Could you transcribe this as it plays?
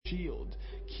shield,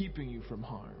 keeping you from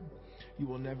harm. You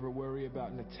will never worry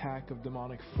about an attack of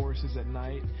demonic forces at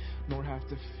night, nor have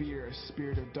to fear a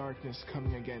spirit of darkness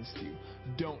coming against you.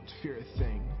 Don't fear a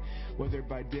thing. Whether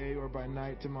by day or by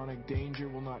night, demonic danger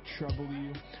will not trouble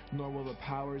you, nor will the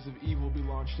powers of evil be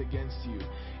launched against you.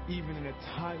 Even in a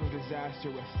time of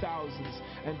disaster with thousands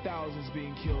and thousands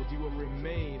being killed, you will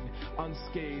remain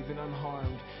unscathed and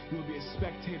unharmed. You will be a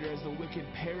spectator as the wicked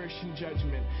perish in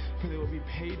judgment, for they will be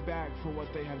paid back for what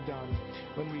they have done.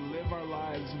 When we live our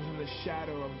lives within the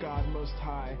shadow of God Most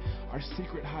High, our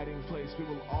secret hiding place, we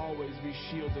will always be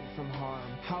shielded from harm.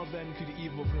 How then could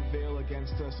evil prevail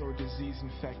against us or disease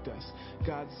infect us?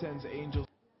 God sends angels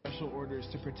special orders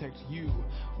to protect you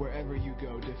wherever you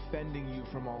go, defending you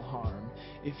from all harm.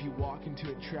 If you walk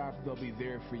into a trap, they'll be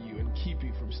there for you and keep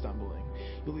you from stumbling.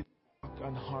 You'll even walk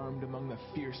unharmed among the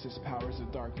fiercest powers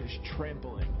of darkness,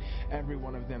 trampling every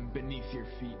one of them beneath your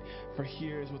feet. For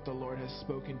here is what the Lord has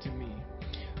spoken to me.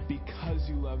 Because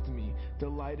you loved me,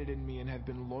 delighted in me, and have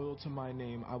been loyal to my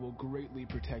name, I will greatly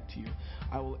protect you.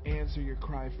 I will answer your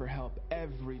cry for help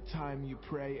every time you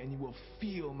pray, and you will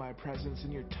feel my presence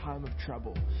in your time of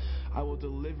trouble. I will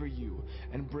deliver you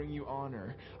and bring you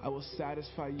honor. I will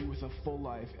satisfy you with a full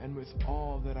life and with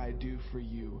all that I do for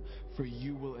you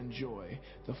will enjoy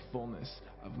the fullness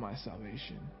of my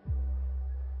salvation.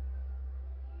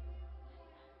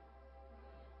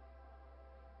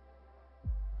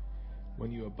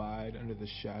 When you abide under the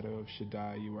shadow of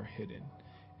Shaddai, you are hidden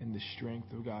in the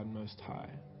strength of God Most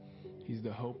High. He's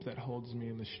the hope that holds me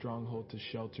and the stronghold to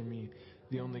shelter me,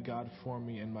 the only God for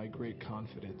me and my great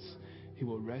confidence. He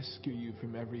will rescue you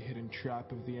from every hidden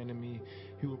trap of the enemy.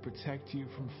 He will protect you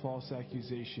from false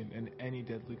accusation and any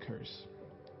deadly curse.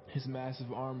 His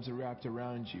massive arms are wrapped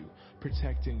around you,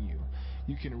 protecting you.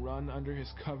 You can run under his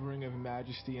covering of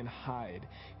majesty and hide.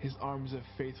 His arms of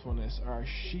faithfulness are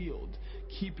a shield,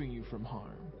 keeping you from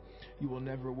harm. You will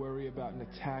never worry about an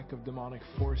attack of demonic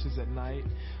forces at night,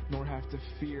 nor have to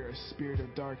fear a spirit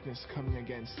of darkness coming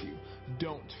against you.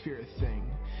 Don't fear a thing.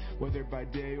 Whether by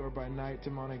day or by night,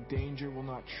 demonic danger will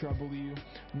not trouble you,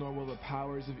 nor will the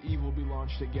powers of evil be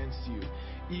launched against you.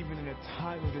 Even in a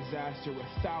time of disaster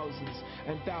with thousands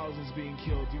and thousands being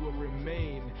killed, you will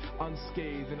remain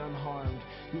unscathed and unharmed.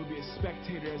 You will be a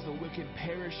spectator as the wicked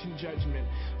perish in judgment,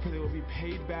 for they will be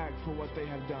paid back for what they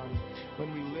have done.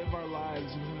 When we live our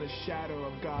lives within the shadow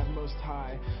of God Most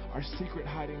High, our secret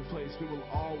hiding place, we will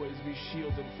always be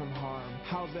shielded from harm.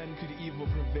 How then could evil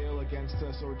prevail against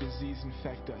us or disease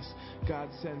infect us? God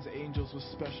sends angels with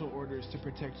special orders to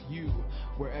protect you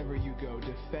wherever you go,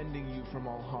 defending you from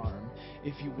all harm.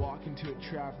 If you walk into a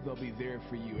trap, they'll be there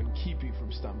for you and keep you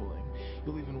from stumbling.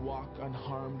 You'll even walk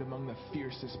unharmed among the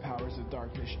fiercest powers of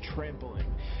darkness, trampling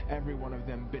every one of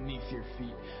them beneath your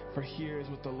feet. For here is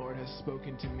what the Lord has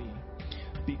spoken to me.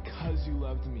 Because you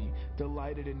loved me,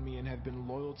 delighted in me, and have been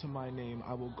loyal to my name,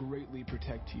 I will greatly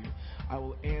protect you. I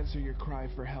will answer your cry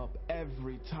for help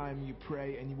every time you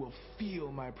pray, and you will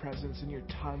feel my presence in your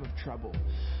time of trouble.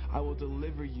 I will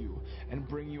deliver you and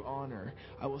bring you honor.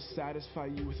 I will satisfy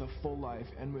you with a full life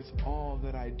and with all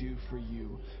that I do for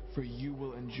you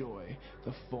will enjoy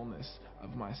the fullness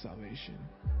of my salvation.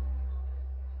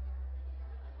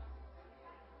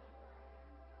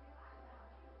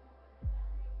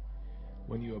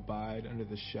 When you abide under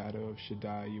the shadow of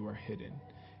Shaddai, you are hidden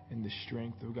in the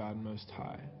strength of God Most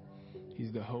High.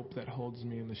 He's the hope that holds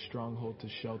me and the stronghold to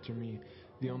shelter me,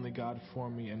 the only God for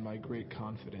me and my great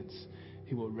confidence.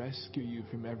 He will rescue you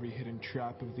from every hidden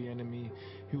trap of the enemy.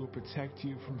 He will protect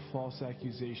you from false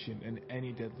accusation and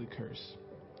any deadly curse.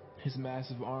 His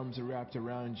massive arms are wrapped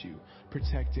around you,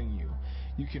 protecting you.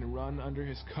 You can run under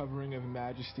his covering of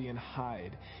majesty and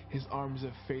hide. His arms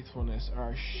of faithfulness are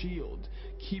a shield,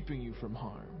 keeping you from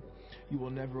harm. You will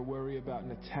never worry about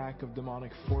an attack of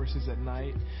demonic forces at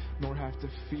night, nor have to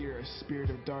fear a spirit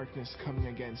of darkness coming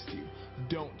against you.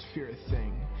 Don't fear a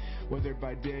thing. Whether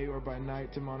by day or by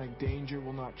night, demonic danger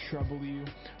will not trouble you,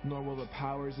 nor will the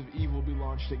powers of evil be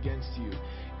launched against you.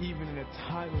 Even in a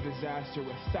time of disaster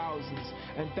with thousands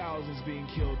and thousands being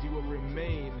killed, you will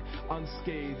remain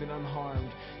unscathed and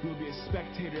unharmed. You will be a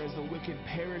spectator as the wicked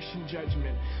perish in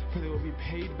judgment, for they will be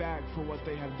paid back for what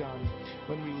they have done.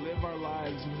 When we live our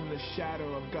lives within the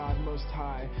shadow of God Most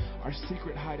High, our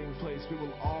secret hiding place, we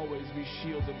will always be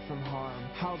shielded from harm.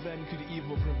 How then could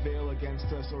evil prevail against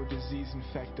us or disease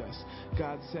infect us?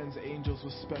 God sends angels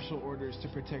with special orders to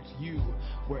protect you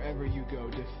wherever you go,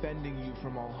 defending you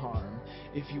from all harm.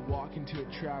 If you walk into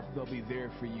a trap, they'll be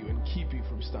there for you and keep you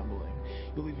from stumbling.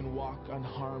 You'll even walk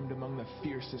unharmed among the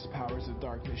fiercest powers of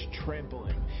darkness,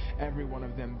 trampling every one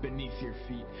of them beneath your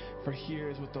feet. For here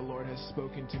is what the Lord has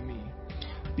spoken to me.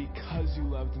 Because you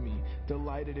loved me,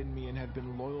 delighted in me, and have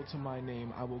been loyal to my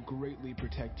name, I will greatly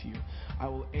protect you. I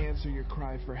will answer your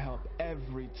cry for help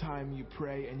every time you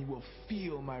pray, and you will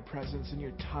feel my presence in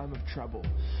your time of trouble.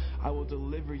 I will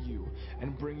deliver you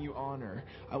and bring you honor.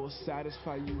 I will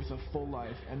satisfy you with a full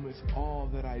life and with all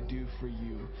that I do for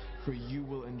you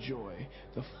will enjoy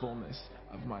the fullness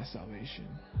of my salvation.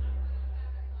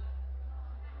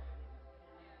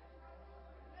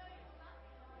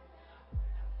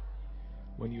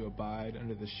 When you abide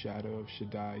under the shadow of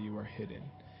Shaddai, you are hidden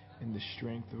in the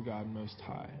strength of God Most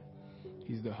High.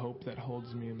 He's the hope that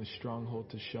holds me in the stronghold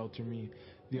to shelter me,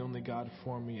 the only God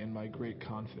for me and my great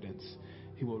confidence.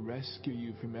 He will rescue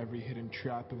you from every hidden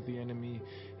trap of the enemy.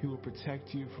 He will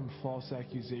protect you from false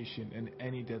accusation and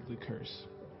any deadly curse.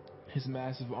 His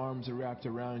massive arms are wrapped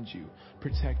around you,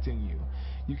 protecting you.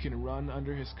 You can run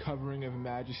under his covering of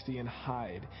majesty and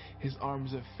hide. His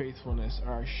arms of faithfulness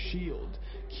are a shield,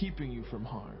 keeping you from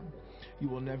harm. You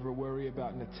will never worry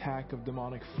about an attack of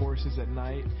demonic forces at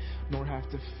night, nor have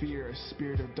to fear a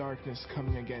spirit of darkness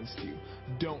coming against you.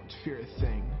 Don't fear a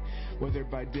thing. Whether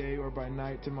by day or by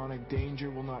night, demonic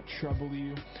danger will not trouble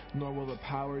you, nor will the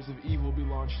powers of evil be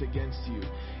launched against you.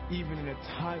 Even in a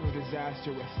time of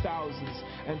disaster with thousands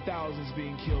and thousands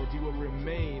being killed, you will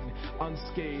remain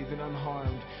unscathed and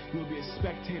unharmed. You will be a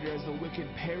spectator as the wicked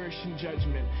perish in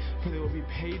judgment, for they will be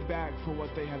paid back for what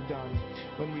they have done.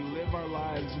 When we live our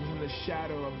lives within the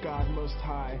shadow of God Most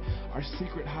High, our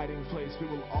secret hiding place, we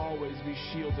will always be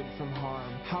shielded from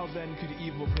harm. How then could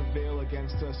evil prevail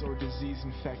against us or disease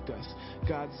infect us?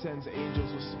 God sends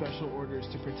angels with special orders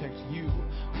to protect you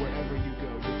wherever you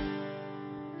go.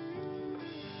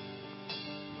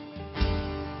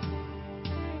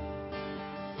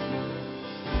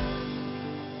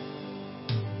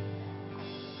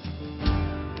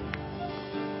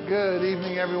 Good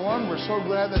evening, everyone. We're so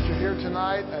glad that you're here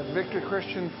tonight at Victory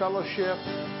Christian Fellowship.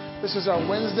 This is our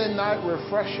Wednesday night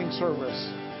refreshing service.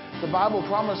 The Bible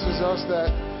promises us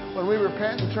that when we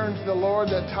repent and turn to the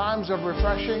Lord, that times of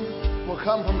refreshing will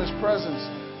come from His presence.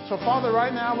 So, Father,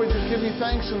 right now we just give you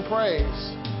thanks and praise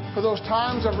for those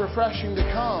times of refreshing to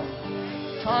come.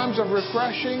 Times of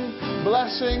refreshing,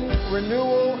 blessing,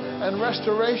 renewal, and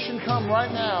restoration come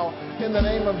right now in the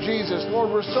name of Jesus.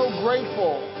 Lord, we're so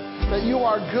grateful that you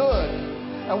are good,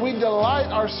 and we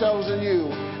delight ourselves in you,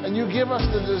 and you give us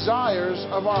the desires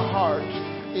of our heart.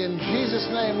 In Jesus'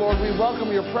 name, Lord, we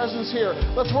welcome your presence here.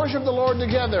 Let's worship the Lord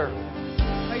together.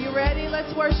 Are you ready?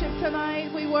 Let's worship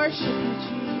tonight. We worship you,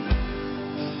 Jesus.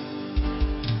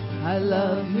 I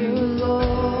love you,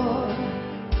 Lord.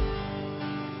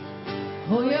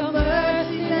 Oh, your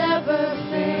mercy never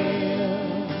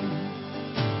fails.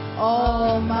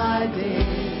 All my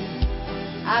days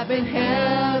I've been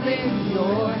held in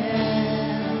your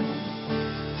hand.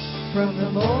 From the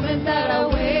moment that I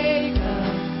wake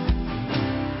up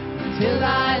till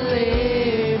I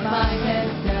lay my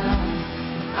head down,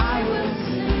 I will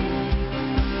sing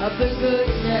of the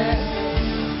goodness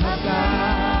of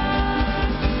God.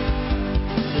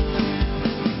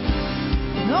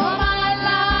 And all my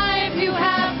life you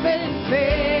have been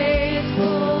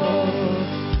faithful.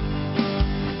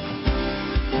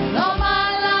 And all my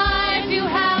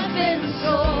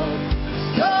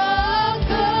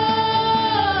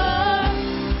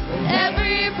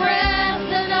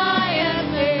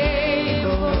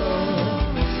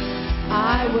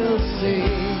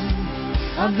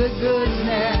of the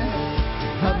goodness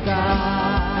of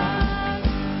God.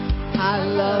 I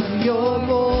love your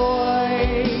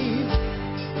voice.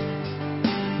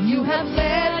 You have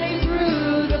led me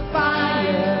through the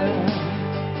fire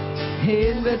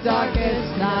in the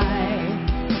darkest night.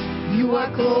 You are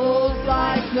close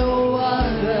like no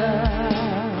other.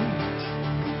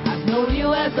 I've known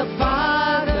you as a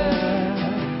father.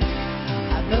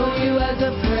 I've known you as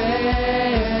a friend.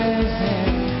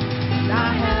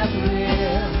 I have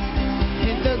lived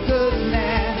in the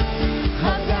goodness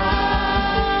of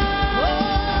God. Oh,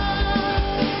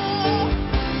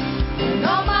 and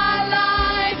all my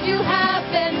life you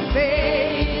have been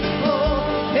faithful.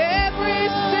 Every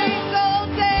single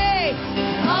day,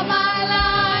 all my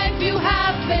life you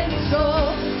have been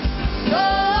so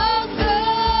good.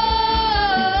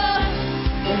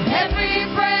 And every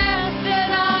breath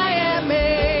that I am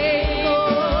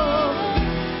able,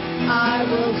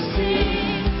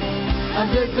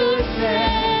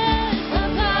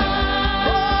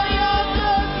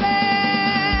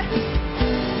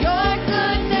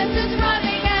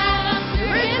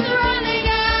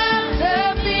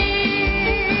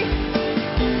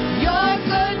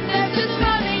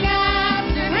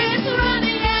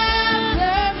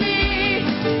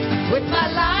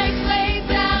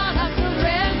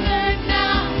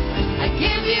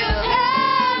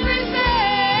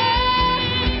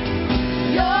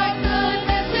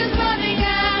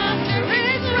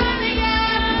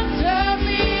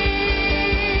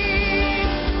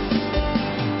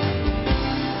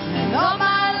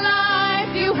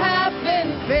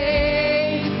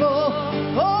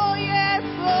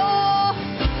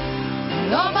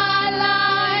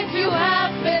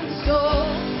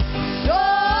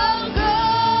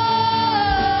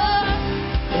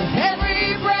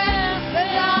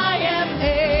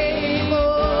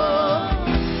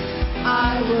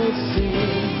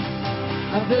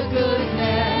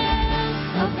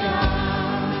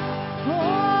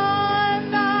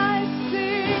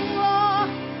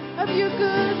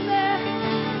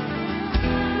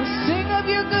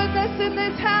 us in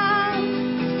this house.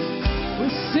 We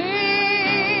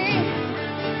sing.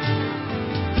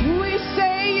 We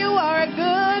say you are a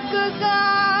good, good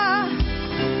God.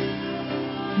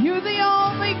 You're the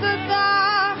only good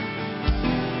God.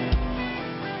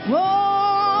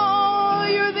 Oh,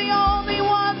 you're the only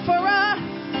one for us.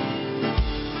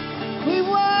 We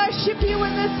worship you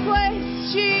in this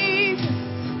place, Jesus.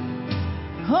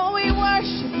 Oh, we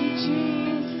worship you, Jesus.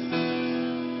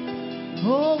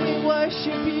 Oh, we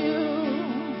worship you.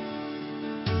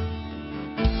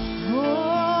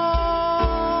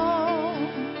 Oh,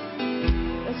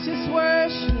 let's just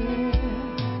worship.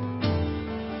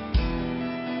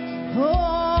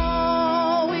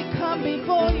 Oh, we come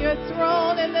before your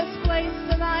throne in this place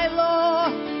tonight,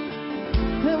 Lord.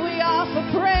 And we offer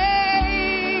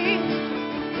praise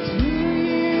to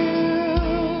you.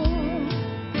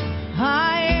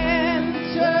 I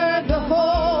enter the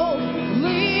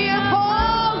holy of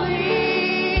holies.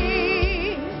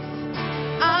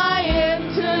 I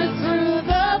enter through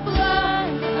the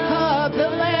blood of the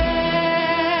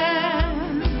Lamb.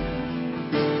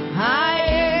 I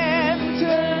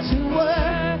enter to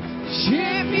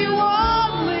worship you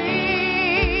only.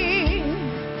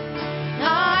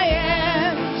 I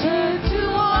enter to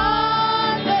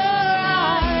honor.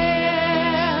 I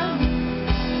am.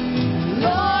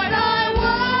 Lord, I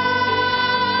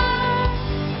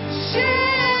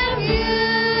worship you.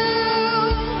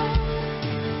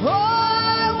 Oh,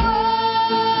 I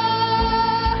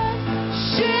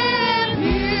worship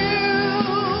you.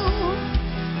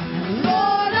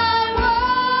 Lord, I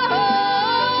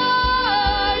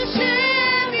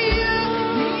worship you.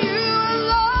 You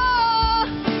alone.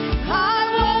 I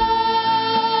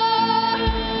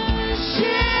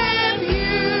worship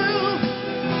you.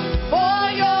 For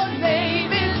your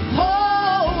name is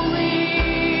holy.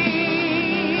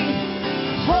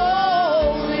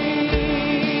 Holy.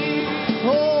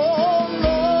 Oh,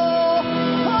 Lord.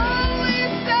 Holy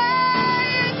say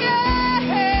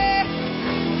again.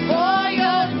 For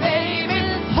your name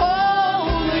is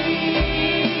holy.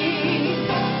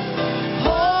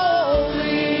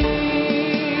 Holy.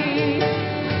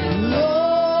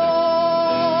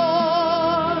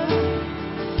 Lord.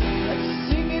 Let's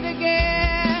sing it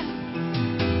again.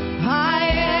 I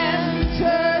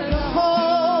enter the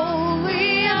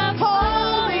holy of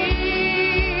holies.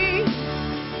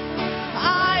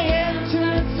 I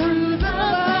enter through the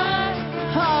blood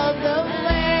of the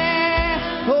Lamb.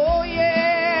 Oh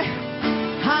yeah.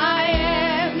 I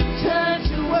enter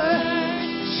to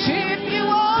worship you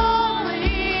only.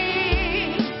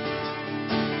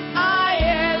 I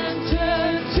enter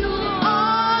to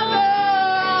honor.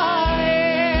 I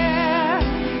am.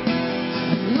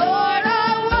 Lord, I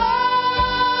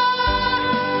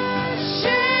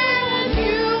worship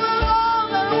you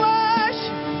alone. I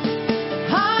worship.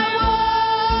 I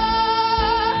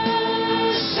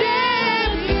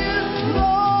worship you,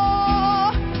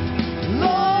 Lord.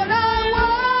 Lord, I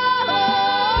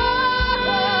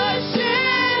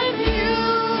worship you,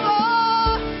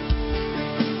 Lord.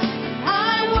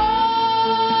 I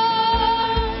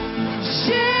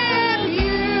worship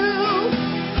you.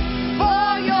 For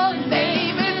your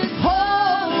name is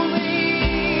holy.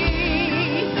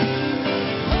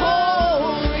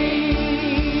 Holy.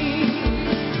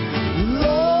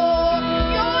 Lord,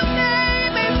 your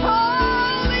name is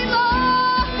holy,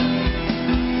 Lord.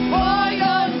 For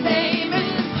your name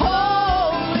is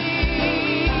holy.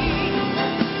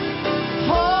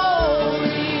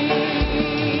 Holy.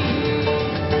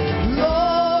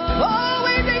 Lord, oh,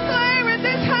 we declare in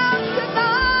this house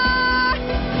tonight.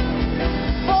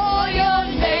 For your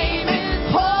name is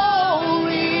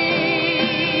holy.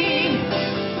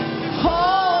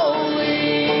 Holy.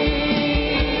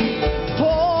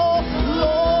 Oh,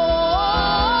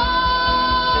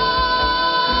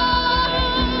 Lord.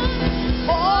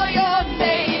 For your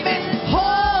name is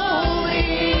holy.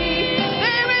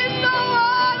 There is no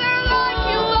other like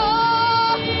you,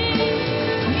 Lord.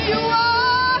 You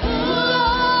are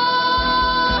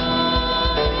Lord.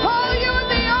 Oh, you're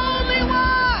the only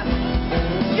one.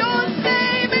 Your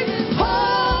name is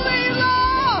holy,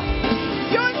 Lord.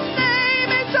 Your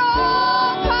name is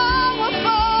all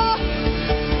powerful.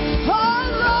 Oh,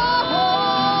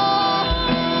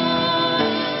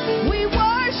 Lord. We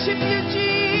worship you,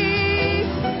 Jesus.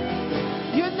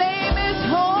 Your name is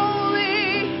holy.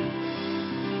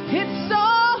 It's so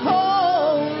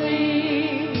holy.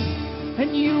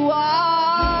 And you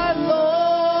are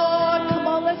Lord. Come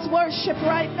on, let's worship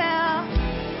right now.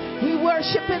 We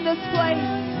worship in this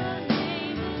place.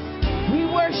 We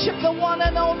worship the one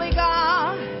and only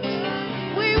God.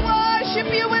 We worship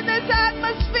you in this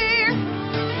atmosphere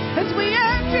as we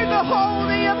enter the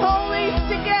holy of Holies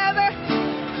together.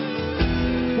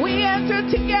 We enter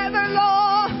together,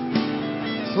 Lord,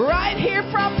 right here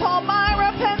from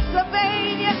Palmyra,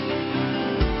 Pennsylvania.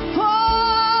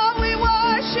 Oh, we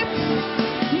worship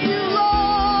you,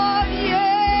 Lord,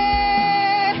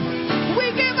 yeah.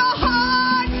 We give our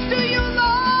hearts to you,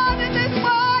 Lord, in this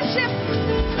worship.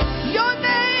 Your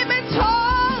name is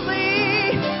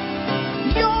holy.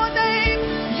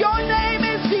 Your name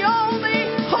is the only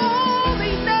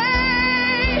holy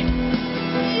name.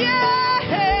 Yeah.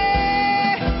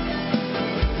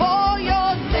 For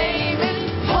your name is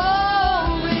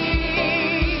holy.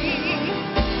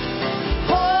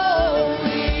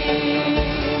 Holy.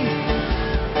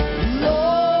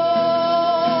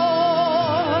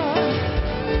 Lord.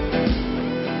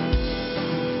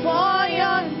 For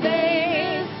your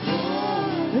name,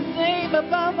 the name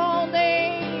above all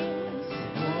names,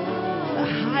 the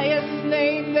highest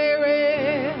name there is.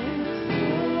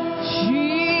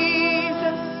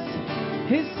 Jesus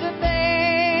is the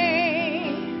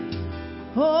name.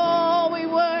 Oh, we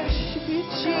worship you,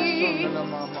 Jesus.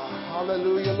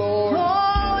 Hallelujah, Lord.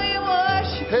 Oh, we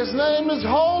worship you. His name is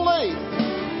holy.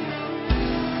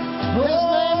 His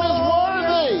name is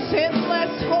worthy.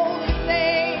 Sinless holy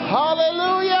name.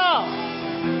 Hallelujah.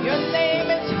 Your name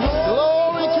is holy.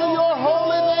 Glory to your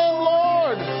holy name,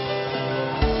 Lord.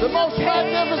 The most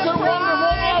magnificent,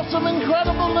 wonderful, awesome,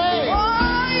 incredible name.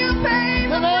 Oh, you paid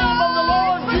The name of the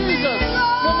Lord Jesus.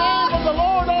 The name of the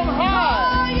Lord on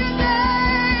high. your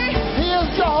name. He is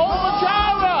Jehovah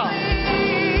Jireh,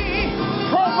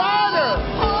 provider.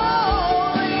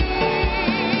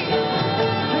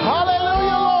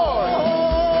 Hallelujah, Lord.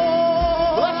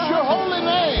 Bless your holy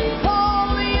name.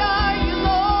 Holy are you,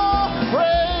 Lord.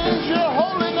 Praise your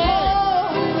holy name.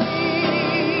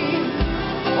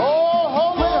 Oh,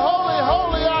 holy, holy,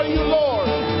 holy are you, Lord.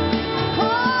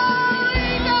 Holy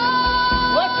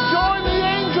God. Let's join the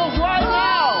angels right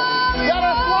now that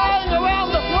are flying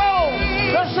around the throne.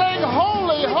 They're saying,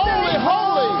 holy, holy,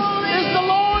 holy is the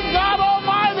Lord God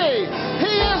Almighty.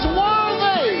 He is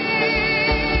worthy.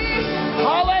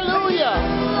 Hallelujah.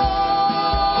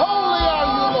 Holy are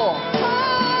you, Lord.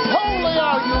 Holy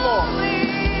are you, Lord.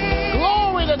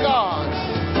 Glory to God.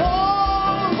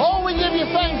 Oh, we give you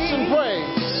thanks and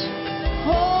praise.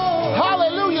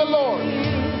 Hallelujah, Lord.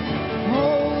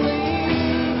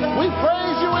 We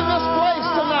praise you in this place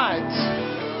tonight.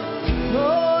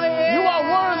 You are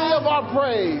worthy of our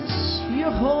praise.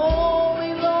 You're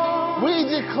holy, Lord. We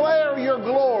declare your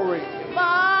glory.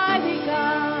 Mighty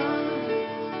God.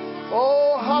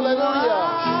 Oh, hallelujah.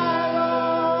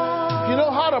 You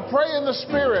know how to pray in the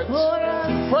Spirit.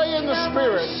 Pray in the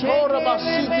Spirit.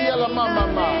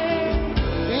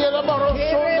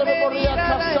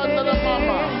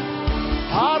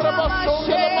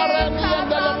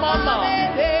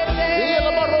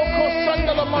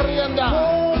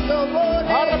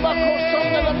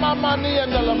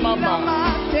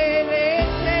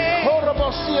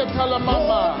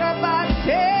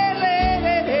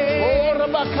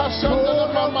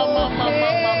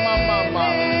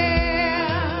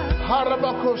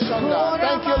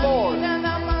 Thank you, Lord.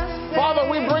 Father,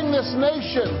 we bring this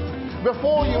nation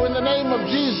before you in the name of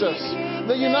Jesus,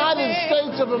 the United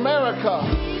States of America.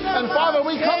 And Father,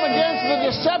 we come against the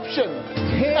deception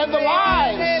and the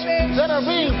lies that are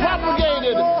being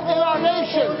propagated in our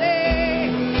nation.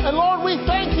 And Lord, we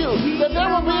thank you that there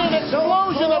will be an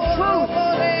explosion of truth.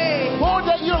 Lord,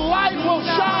 that your light will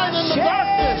shine in the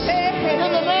darkness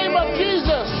in the name of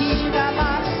Jesus.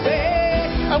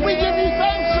 And we give you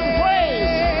thanks and praise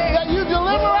that you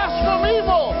deliver us from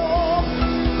evil.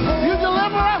 You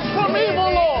deliver us from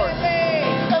evil, Lord.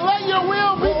 And let your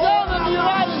will be done in the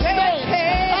United States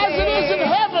as it is in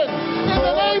heaven in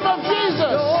the name of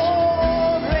Jesus.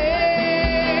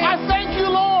 I thank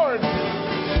you, Lord,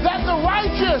 that the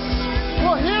righteous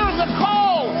will hear the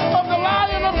call of the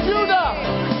Lion of Judah.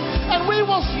 And we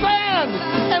will stand,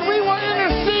 and we will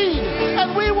intercede,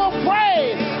 and we will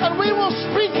pray, and we will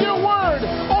speak your word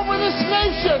over this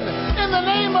nation in the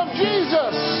name of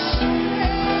Jesus.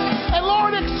 And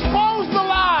Lord, expose the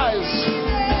lies,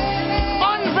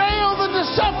 unveil the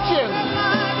deception,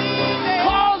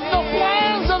 cause the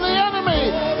plans of the enemy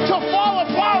to fall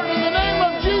apart in the name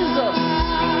of Jesus.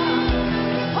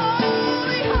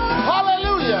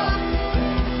 Hallelujah.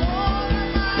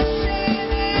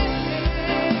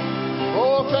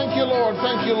 Oh, thank you, Lord.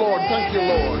 Thank you, Lord. Thank you,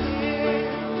 Lord.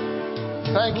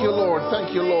 Thank you, Lord.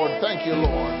 Thank you, Lord. Thank you,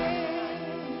 Lord.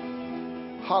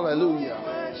 Hallelujah.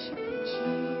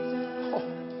 Oh,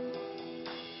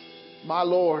 my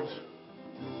Lord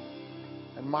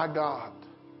and my God,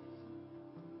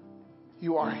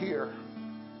 you are here.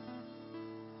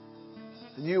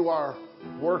 You are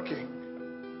working.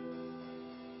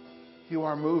 You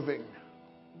are moving.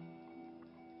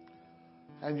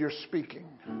 And you're speaking.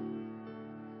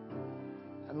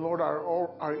 And Lord,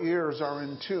 our ears are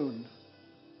in tune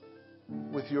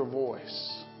with your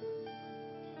voice.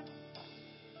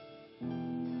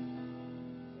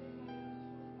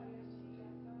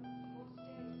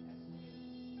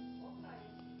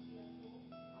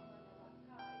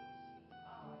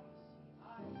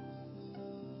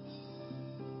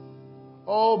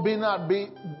 Oh, be not be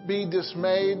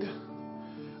dismayed.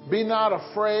 Be not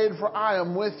afraid, for I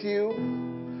am with you.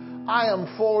 I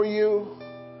am for you.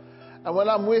 And when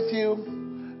I'm with you,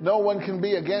 no one can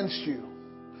be against you.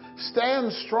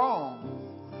 Stand strong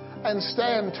and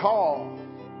stand tall.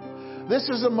 This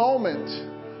is a moment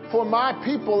for my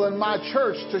people and my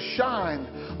church to shine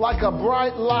like a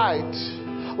bright light,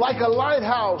 like a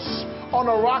lighthouse on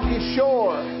a rocky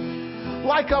shore,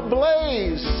 like a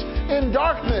blaze in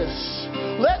darkness.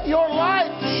 Let your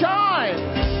light shine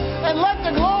and let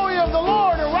the glory of the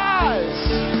Lord arise.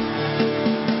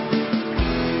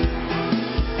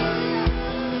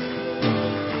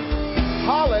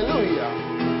 Hallelujah.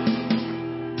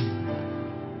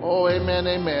 Oh, amen,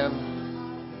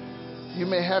 amen. You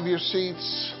may have your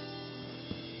seats.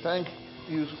 Thank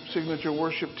you, Signature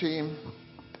Worship Team.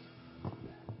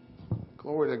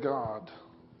 Glory to God.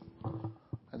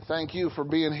 And thank you for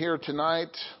being here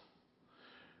tonight.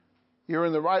 You're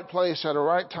in the right place at the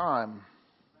right time.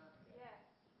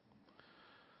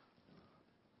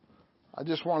 I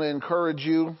just want to encourage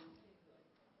you.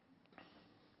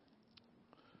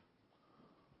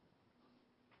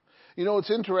 You know,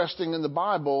 it's interesting in the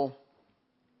Bible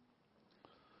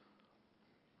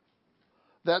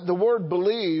that the word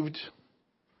believed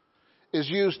is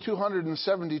used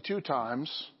 272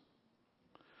 times.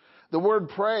 The word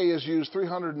pray is used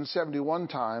 371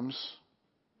 times.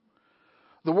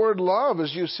 The word love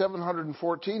is used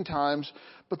 714 times,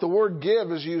 but the word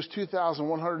give is used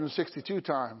 2,162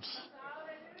 times.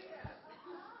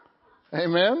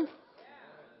 Amen?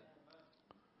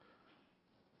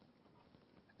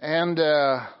 And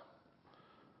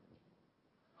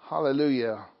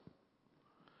hallelujah.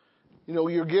 You know,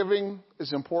 your giving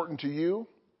is important to you,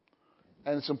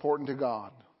 and it's important to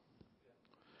God.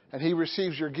 And He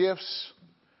receives your gifts,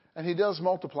 and He does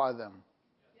multiply them.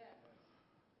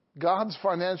 God's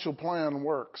financial plan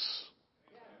works,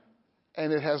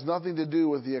 and it has nothing to do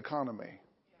with the economy.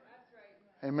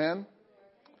 Amen?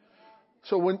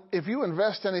 So if you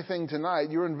invest anything tonight,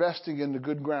 you're investing into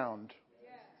good ground.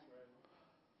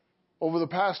 Over the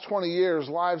past 20 years,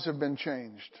 lives have been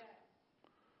changed.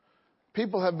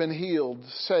 People have been healed,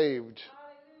 saved,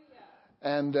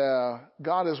 and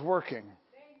God is working,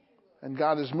 and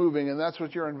God is moving, and that's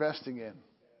what you're investing in.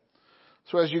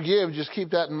 So as you give, just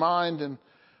keep that in mind. And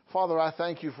Father, I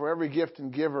thank you for every gift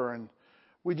and giver, and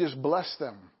we just bless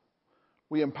them.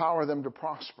 We empower them to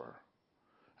prosper.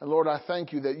 And Lord, I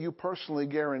thank you that you personally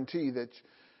guarantee that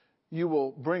you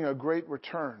will bring a great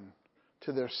return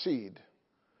to their seed.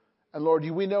 And Lord,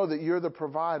 we know that you're the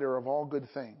provider of all good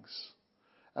things.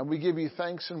 And we give you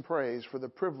thanks and praise for the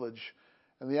privilege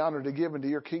and the honor to give into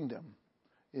your kingdom.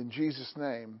 In Jesus'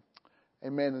 name,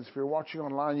 amen. And if you're watching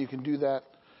online, you can do that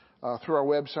through our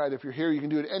website. If you're here, you can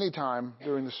do it anytime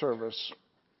during the service.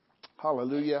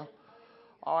 Hallelujah.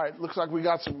 All right, looks like we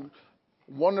got some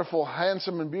wonderful,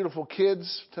 handsome, and beautiful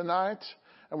kids tonight.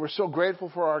 And we're so grateful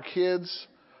for our kids.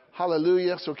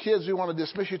 Hallelujah. So kids, we want to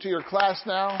dismiss you to your class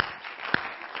now.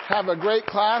 Have a great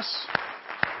class.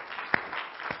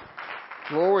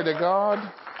 Glory to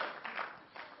God.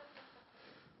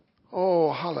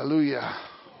 Oh, hallelujah.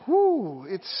 Whoo,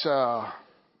 it's,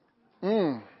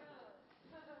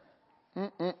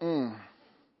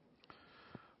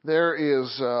 There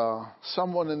is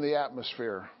someone in the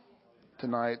atmosphere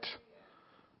tonight.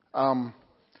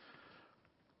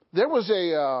 There was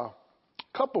a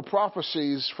couple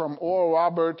prophecies from Oral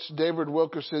Roberts, David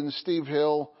Wilkerson, Steve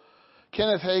Hill,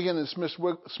 Kenneth Hagin, and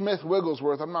Smith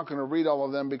Wigglesworth. I'm not going to read all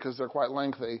of them because they're quite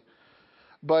lengthy.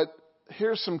 But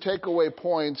here's some takeaway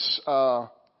points.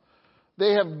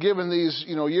 They have given these,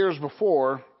 years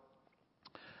before.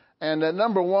 And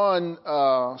number one,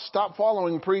 stop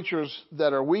following preachers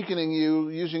that are weakening you,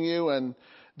 using you, and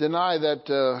deny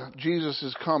that Jesus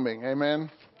is coming.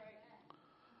 Amen.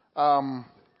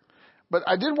 But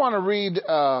I did want to read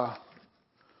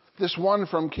this one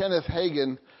from Kenneth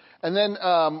Hagin. And then,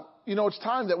 it's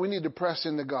time that we need to press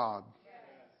into God.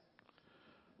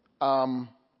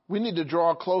 We need to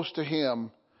draw close to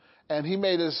Him. And He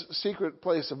made His secret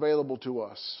place available to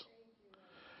us.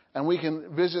 And we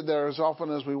can visit there as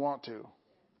often as we want to.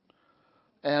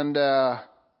 And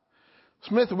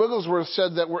Smith Wigglesworth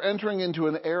said that we're entering into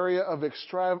an area of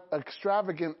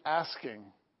extravagant asking.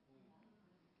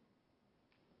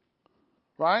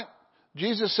 Right?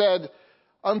 Jesus said,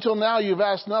 until now you've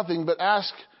asked nothing, but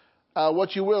ask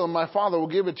what you will, and my Father will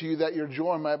give it to you that your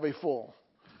joy might be full.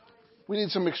 We need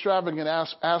some extravagant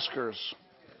askers.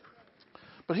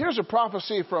 But here's a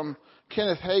prophecy from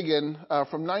Kenneth Hagin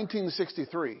from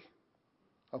 1963.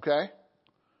 Okay?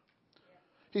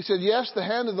 He said, yes, the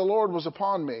hand of the Lord was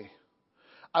upon me.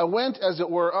 I went, as it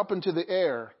were, up into the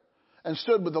air and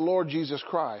stood with the Lord Jesus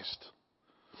Christ.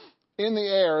 In the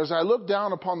air, as I looked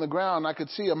down upon the ground, I could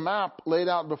see a map laid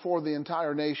out before the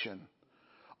entire nation.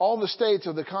 All the states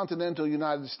of the continental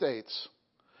United States.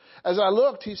 As I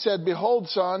looked, he said, behold,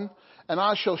 son, and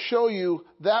I shall show you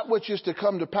that which is to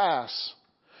come to pass,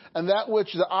 and that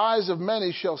which the eyes of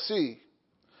many shall see.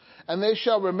 And they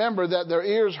shall remember that their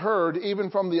ears heard, even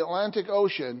from the Atlantic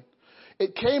Ocean.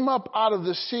 It came up out of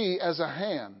the sea as a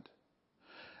hand.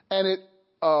 And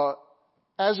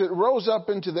as it rose up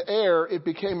into the air, it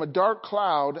became a dark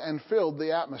cloud and filled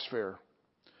the atmosphere.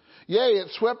 Yea,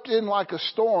 it swept in like a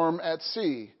storm at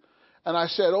sea. And I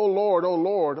said, O Lord, O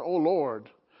Lord, O Lord,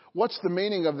 what's the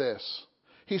meaning of this?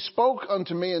 He spoke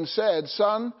unto me and said,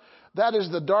 son, that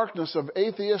is the darkness of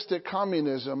atheistic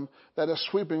communism that is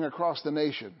sweeping across the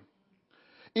nation.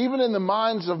 Even in the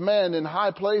minds of men in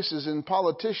high places and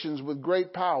politicians with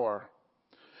great power.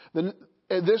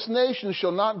 This nation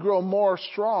shall not grow more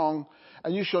strong,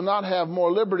 and you shall not have more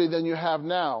liberty than you have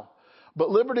now.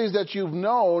 But liberties that you've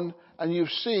known and you've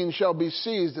seen shall be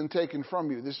seized and taken from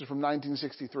you. This is from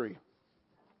 1963.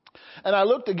 And I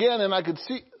looked again, and I could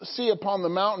see upon the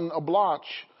mountain a blotch,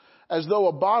 as though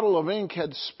a bottle of ink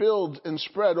had spilled and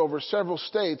spread over several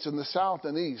states in the south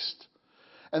and east.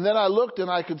 And then I looked,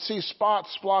 and I could see spots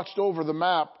splotched over the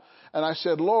map. And I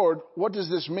said, Lord, what does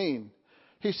this mean?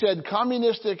 He said,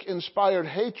 communistic-inspired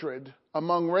hatred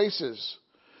among races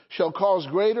shall cause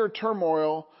greater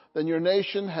turmoil than your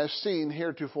nation has seen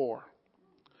heretofore.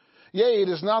 Yea, it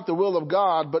is not the will of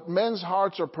God, but men's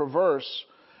hearts are perverse,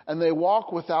 and they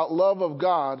walk without love of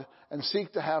God and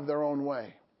seek to have their own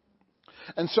way.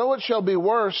 And so it shall be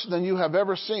worse than you have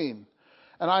ever seen.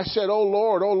 And I said, O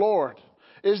Lord,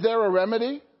 is there a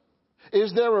remedy?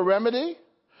 Is there a remedy?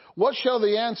 What shall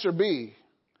the answer be?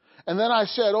 And then I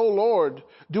said, O Lord,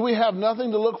 do we have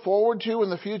nothing to look forward to in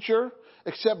the future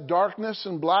except darkness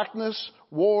and blackness,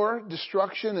 war,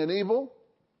 destruction, and evil?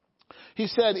 He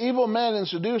said, evil men and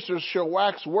seducers shall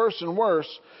wax worse and worse,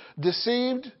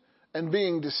 deceived and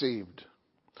being deceived.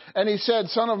 And he said,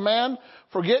 Son of man,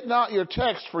 forget not your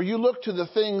text, for you look to the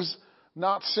things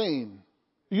not seen.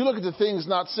 You look at the things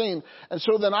not seen. And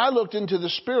so then I looked into the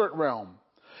spirit realm,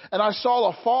 and I saw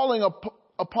a falling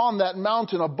upon that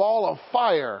mountain a ball of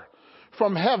fire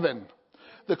from heaven.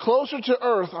 The closer to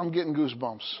earth, I'm getting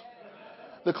goosebumps.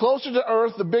 The closer to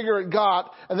earth, the bigger it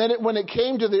got. And then when it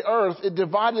came to the earth, it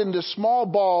divided into small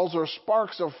balls or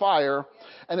sparks of fire,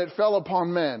 and it fell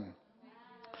upon men.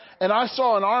 And I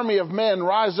saw an army of men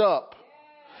rise up.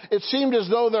 It seemed as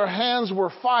though their hands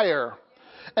were fire,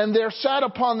 and there sat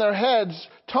upon their heads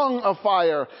tongue of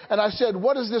fire. And I said,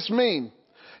 what does this mean?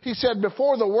 He said,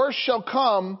 before the worst shall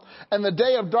come and the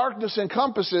day of darkness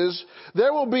encompasses,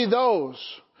 there will be those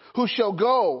who shall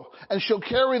go and shall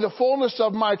carry the fullness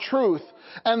of my truth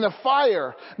and the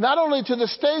fire, not only to the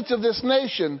states of this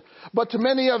nation, but to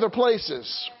many other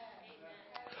places.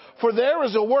 For there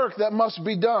is a work that must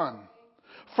be done.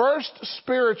 First,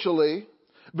 spiritually,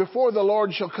 before the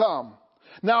Lord shall come.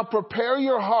 Now prepare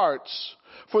your hearts,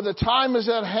 for the time is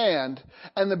at hand,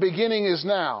 and the beginning is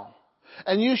now.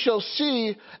 And you shall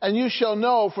see, and you shall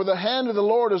know, for the hand of the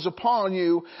Lord is upon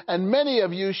you, and many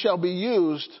of you shall be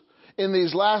used in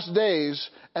these last days,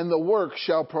 and the work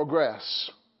shall progress.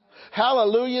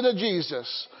 Hallelujah to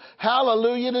Jesus.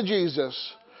 Hallelujah to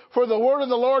Jesus. For the word of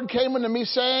the Lord came unto me,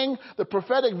 saying, the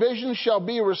prophetic vision shall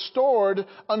be restored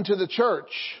unto the church.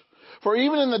 For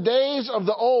even in the days of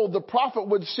the old, the prophet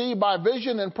would see by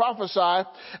vision and prophesy,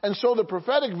 and so the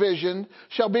prophetic vision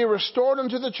shall be restored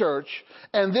unto the church,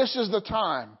 and this is the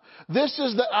time, this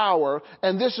is the hour,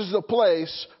 and this is the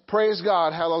place. Praise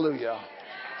God. Hallelujah.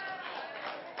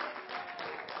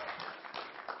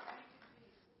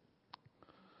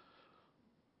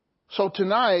 So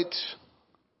tonight,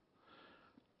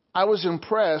 I was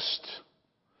impressed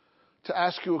to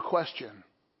ask you a question.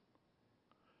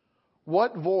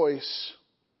 What voice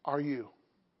are you?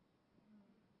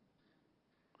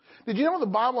 Did you know the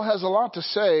Bible has a lot to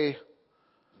say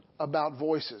about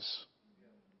voices?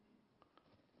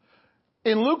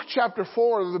 In Luke chapter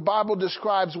 4, the Bible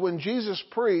describes when Jesus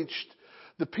preached,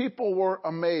 the people were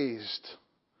amazed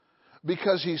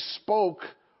because he spoke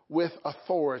with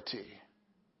authority.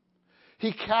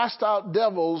 He cast out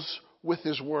devils with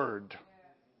his word.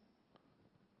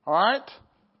 All right?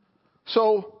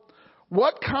 So,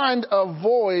 what kind of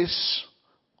voice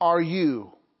are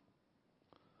you?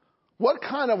 What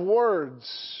kind of words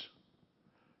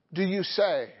do you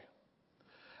say?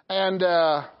 And,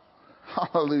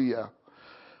 hallelujah.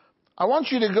 I want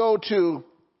you to go to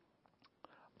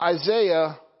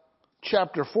Isaiah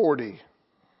chapter 40.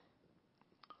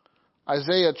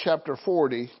 Isaiah chapter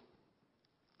 40.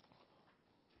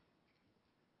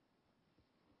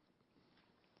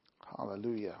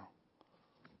 Hallelujah.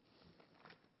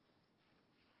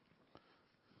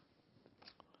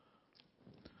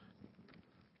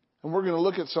 And we're going to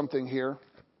look at something here.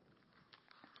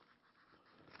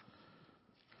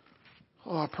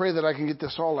 Oh, I pray that I can get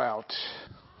this all out.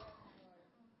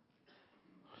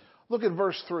 Look at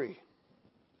verse 3.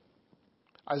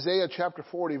 Isaiah chapter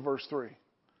 40, verse 3.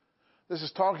 This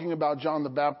is talking about John the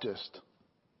Baptist.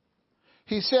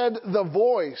 He said, the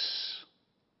voice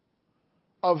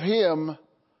of him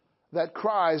that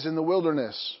cries in the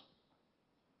wilderness,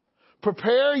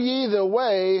 prepare ye the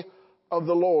way of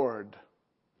the Lord.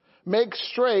 Make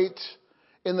straight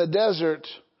in the desert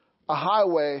a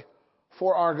highway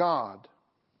for our God.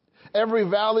 Every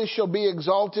valley shall be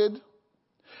exalted.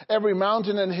 Every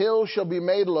mountain and hill shall be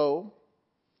made low.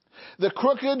 The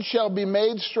crooked shall be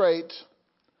made straight,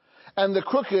 and the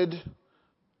crooked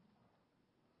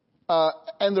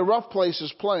and the rough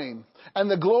places plain. And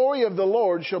the glory of the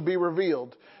Lord shall be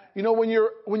revealed. You know, when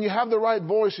you have the right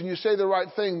voice and you say the right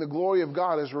thing, the glory of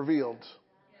God is revealed.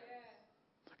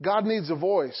 God needs a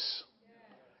voice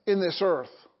in this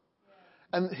earth.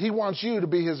 And He wants you to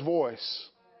be His voice.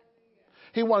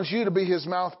 He wants you to be His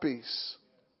mouthpiece.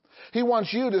 He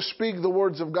wants you to speak the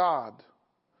words of God.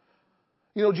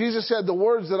 You know, Jesus said, the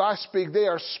words that I speak, they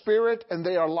are spirit and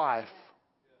they are life.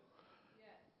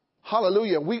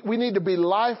 Hallelujah. We need to be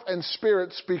life and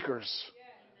spirit speakers.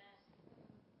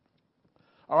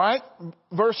 All right.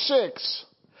 Verse 6.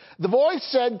 The voice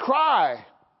said, cry.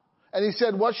 And He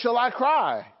said, what shall I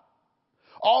cry?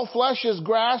 All flesh is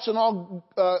grass, and all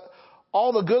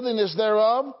the goodliness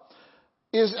thereof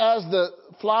is as the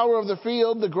flower of the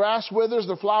field. The grass withers,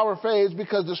 the flower fades,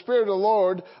 because the Spirit of the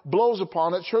Lord blows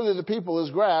upon it. Surely the people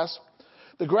is grass.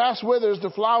 The grass withers,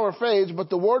 the flower fades, but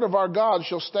the word of our God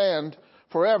shall stand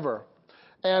forever.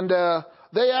 And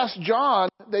they asked John,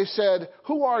 they said,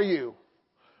 who are you?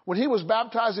 When he was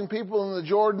baptizing people in the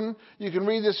Jordan, you can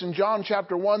read this in John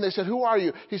chapter 1, they said, who are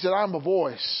you? He said, I'm a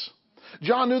voice.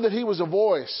 John knew that he was a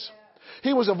voice.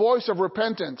 He was a voice of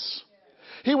repentance.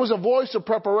 He was a voice of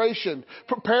preparation,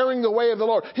 preparing the way of the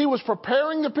Lord. He was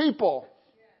preparing the people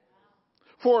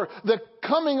for the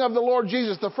coming of the Lord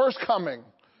Jesus, the first coming.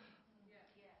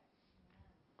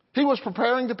 He was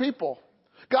preparing the people.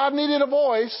 God needed a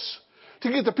voice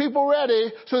to get the people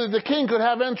ready so that the king could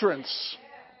have entrance.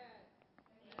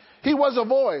 He was a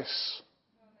voice.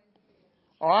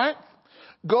 All right?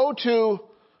 Go to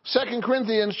 2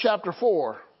 Corinthians chapter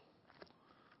 4.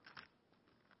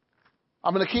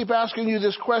 I'm going to keep asking you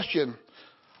this question.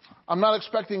 I'm not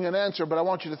expecting an answer, but I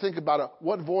want you to think about it.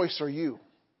 What voice are you?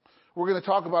 We're going to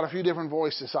talk about a few different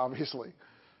voices, obviously.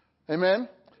 Amen?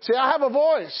 Say, I have a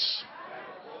voice.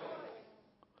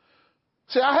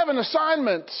 Say, I have an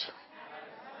assignment.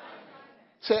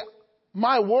 Say,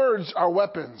 my words are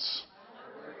weapons.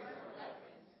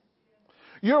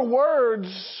 Your words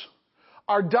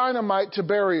are dynamite to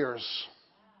barriers.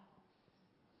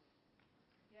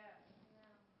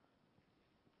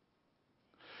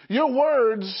 Your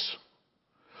words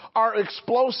are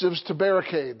explosives to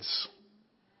barricades.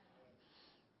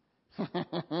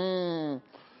 2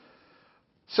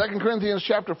 Corinthians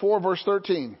chapter 4, verse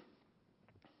 13.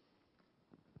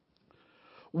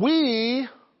 We,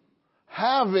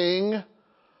 having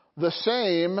the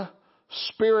same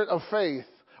spirit of faith.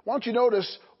 Why don't you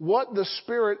notice what the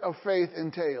spirit of faith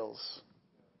entails?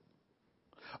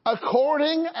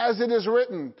 According as it is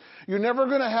written. You're never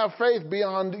going to have faith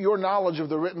beyond your knowledge of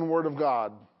the written word of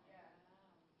God.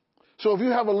 So if you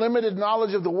have a limited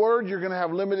knowledge of the word, you're going to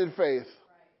have limited faith.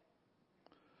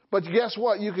 But guess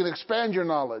what? You can expand your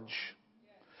knowledge.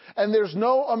 And there's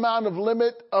no amount of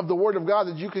limit of the word of God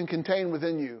that you can contain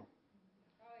within you.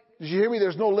 Did you hear me?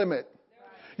 There's no limit.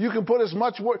 You can put as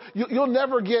much word. You'll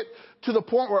never get to the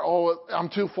point where, oh, I'm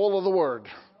too full of the word.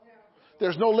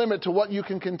 There's no limit to what you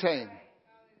can contain.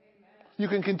 You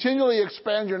can continually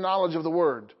expand your knowledge of the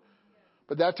word.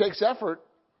 But that takes effort.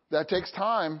 That takes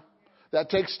time. That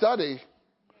takes study.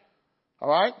 All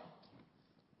right?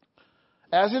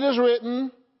 As it is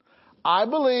written, I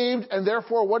believed, and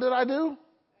therefore what did I do?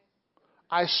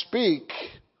 I speak.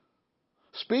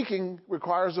 Speaking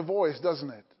requires a voice, doesn't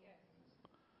it?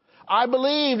 I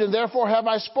believed and therefore have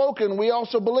I spoken. We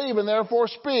also believe and therefore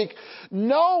speak,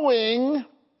 knowing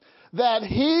that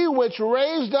he which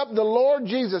raised up the Lord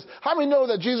Jesus. How many know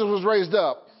that Jesus was raised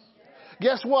up?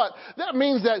 Guess what? That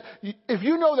means that if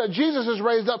you know that Jesus is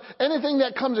raised up, anything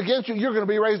that comes against you, you're going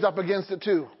to be raised up against it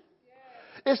too.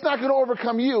 It's not going to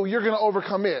overcome you. You're going to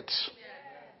overcome it.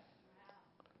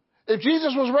 If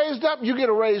Jesus was raised up, you get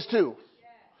a raise too.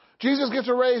 Jesus gets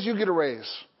a raise, you get a raise.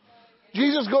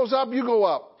 Jesus goes up, you go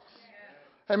up.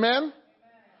 Amen?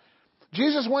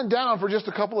 Jesus went down for just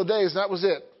a couple of days, and that was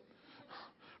it.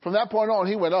 From that point on,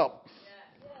 he went up.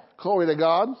 Glory to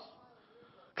God.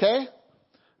 Okay?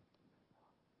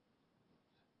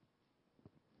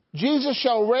 Jesus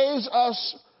shall raise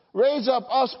up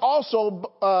us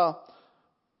also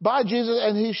by Jesus,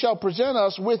 and he shall present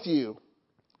us with you.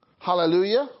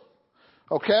 Hallelujah.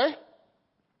 Okay?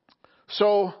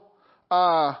 So,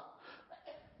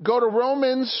 go to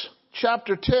Romans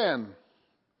chapter 10.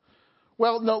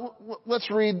 Well, no, let's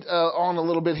read on a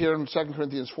little bit here in 2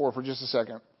 Corinthians 4 for just a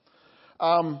second.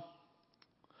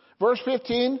 Verse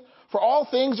 15, for all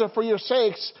things are for your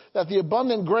sakes, that the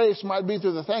abundant grace might be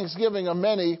through the thanksgiving of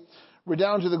many,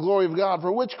 redound to the glory of God,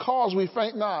 for which cause we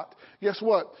faint not. Guess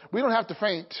what? We don't have to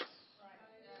faint.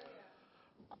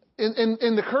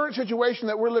 In the current situation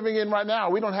that we're living in right now,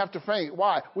 we don't have to faint.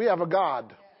 Why? We have a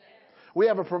God. We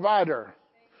have a provider.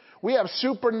 We have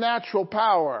supernatural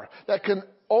power that can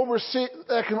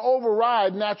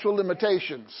override natural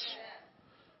limitations.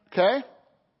 Okay?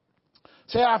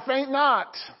 Say, I faint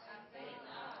not.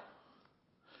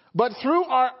 But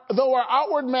though our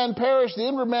outward man perish, the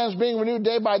inward man is being renewed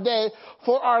day by day.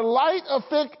 For our light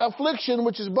affliction,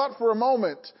 which is but for a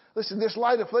moment. Listen, this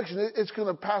light affliction, it's going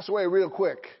to pass away real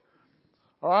quick.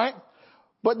 All right?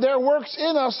 But there works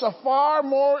in us a far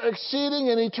more exceeding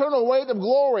and eternal weight of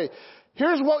glory.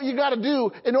 Here's what you got to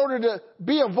do in order to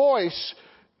be a voice.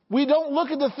 We don't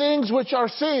look at the things which are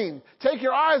seen. Take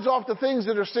your eyes off the things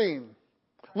that are seen.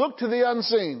 Look to the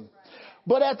unseen.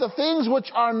 But at the things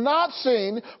which are not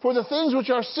seen, for the things which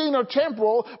are seen are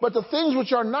temporal, but the things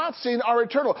which are not seen are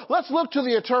eternal. Let's look to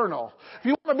the eternal. If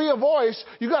you want to be a voice,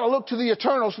 you got to look to the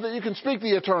eternal so that you can speak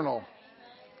the eternal.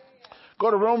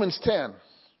 Go to Romans 10.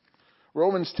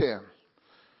 Romans 10.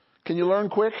 Can you learn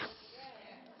quick?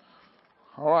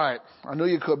 All right. I know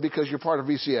you could because you're part of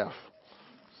VCF.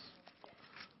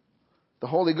 The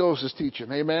Holy Ghost is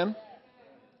teaching. Amen?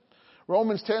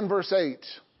 Romans 10 verse 8.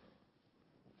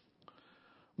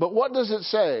 But what does it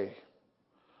say?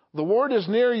 The word is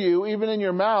near you, even in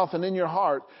your mouth and in your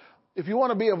heart. If you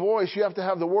want to be a voice, you have to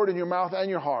have the word in your mouth and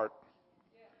your heart.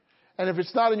 And if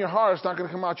it's not in your heart, it's not going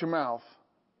to come out your mouth.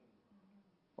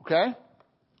 Okay?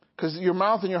 Because your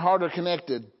mouth and your heart are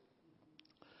connected.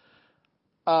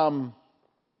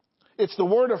 It's the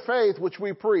word of faith which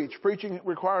we preach. Preaching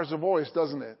requires a voice,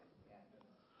 doesn't it?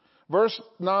 Verse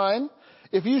 9,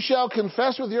 if you shall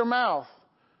confess with your mouth.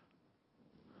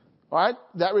 Right?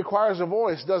 That requires a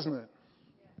voice, doesn't it?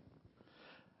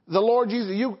 The Lord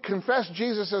Jesus, you confess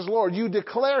Jesus as Lord. You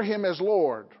declare him as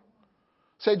Lord.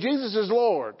 Say, Jesus is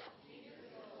Lord.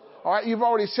 All right, you've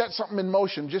already set something in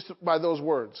motion just by those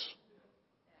words.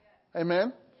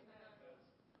 Amen?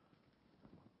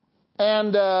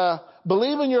 And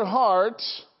believe in your heart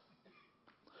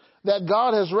that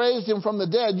God has raised him from the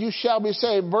dead, you shall be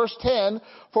saved. Verse 10,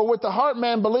 for with the heart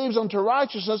man believes unto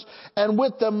righteousness, and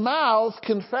with the mouth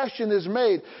confession is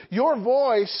made. Your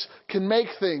voice can make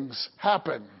things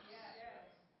happen.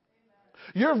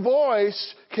 Your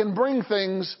voice can bring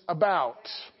things about.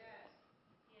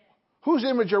 Whose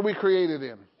image are we created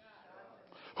in?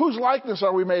 Whose likeness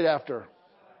are we made after?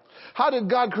 How did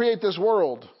God create this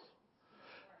world?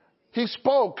 He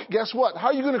spoke. Guess what? How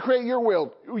are you going to create your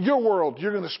world? Your world.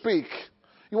 You're going to speak.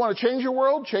 You want to change your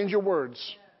world? Change your words.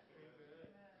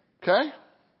 Okay?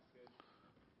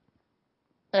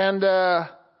 And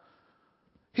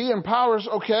he empowers.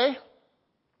 Okay?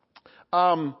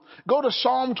 Go to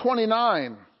Psalm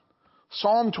 29.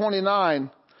 Psalm 29.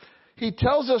 He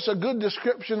tells us a good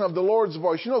description of the Lord's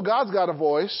voice. You know, God's got a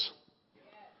voice.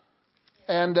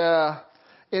 And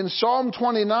in Psalm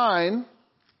 29...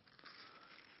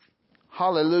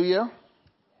 Hallelujah.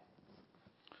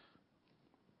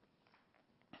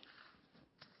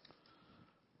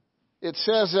 It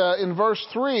says in verse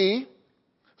 3,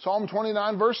 Psalm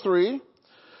 29 verse 3,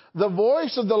 the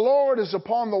voice of the Lord is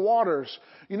upon the waters.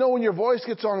 You know, when your voice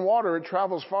gets on water, it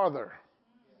travels farther.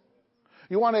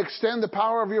 You want to extend the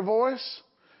power of your voice?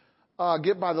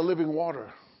 Get by the living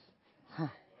water.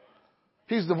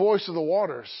 He's the voice of the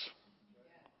waters.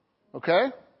 Okay?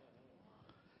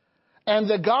 And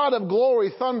the God of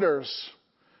glory thunders.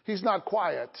 He's not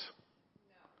quiet.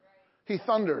 He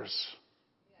thunders.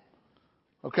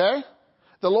 Okay?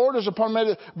 The Lord is upon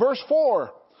me. Verse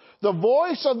 4. The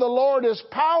voice of the Lord is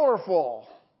powerful.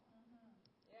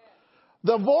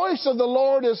 The voice of the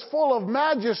Lord is full of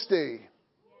majesty.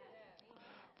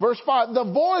 Verse 5, the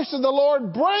voice of the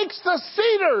Lord breaks the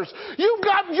cedars. You've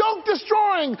got yoke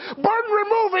destroying, burden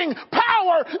removing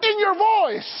power in your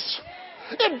voice.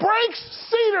 It breaks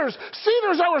cedars.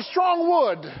 Cedars are a strong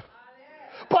wood.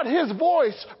 But his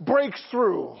voice breaks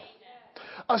through.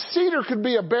 A cedar could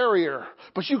be a barrier,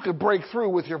 but you could break through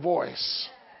with your voice.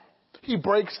 He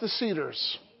breaks the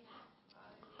cedars.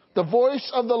 The voice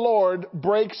of the Lord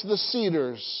breaks the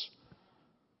cedars.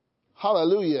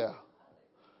 Hallelujah.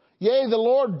 Yea, the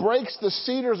Lord breaks the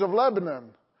cedars of Lebanon.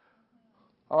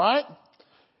 All right?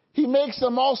 He makes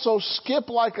them also skip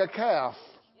like a calf.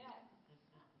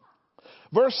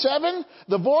 Verse 7,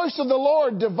 the voice of the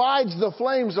Lord divides the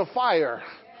flames of fire.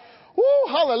 Woo,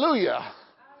 hallelujah.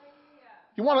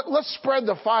 Let's spread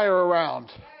the fire around.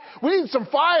 We need some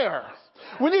fire.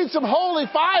 We need some holy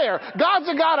fire. God's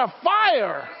a God of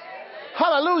fire.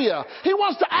 Hallelujah. He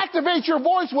wants to activate your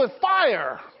voice with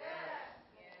fire.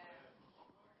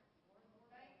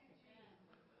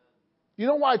 You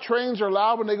know why trains are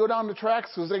loud when they go down the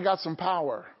tracks? Because they got some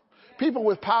power. People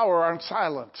with power aren't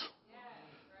silent.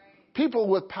 People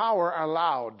with power are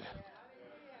loud.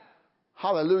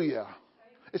 Hallelujah.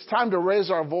 It's time to raise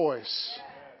our voice.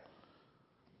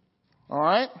 All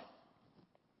right?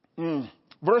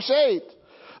 Verse 8.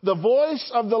 The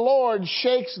voice of the Lord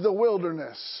shakes the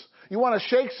wilderness. You want to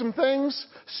shake some things?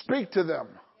 Speak to them.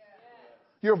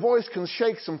 Your voice can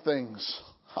shake some things.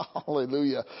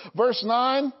 Hallelujah. Verse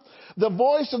 9. The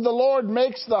voice of the Lord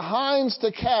makes the hinds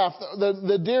to calf,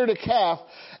 the deer to calf,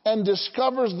 and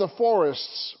discovers the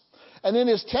forests. And in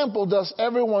his temple does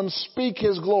everyone speak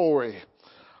his glory.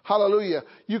 Hallelujah.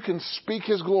 You can speak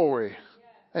his glory.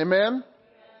 Amen?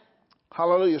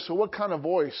 Hallelujah. So what kind of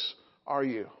voice are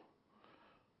you?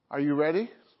 Are you ready?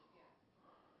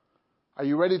 Are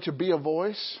you ready to be a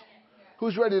voice?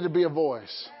 Who's ready to be a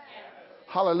voice?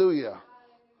 Hallelujah.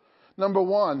 Number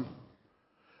 1,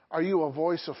 are you a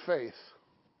voice of faith?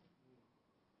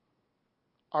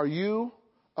 Are you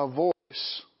a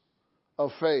voice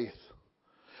of faith?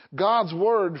 God's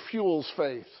word fuels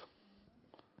faith.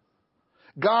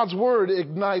 God's word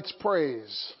ignites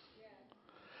praise.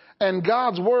 And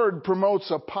God's word promotes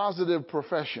a positive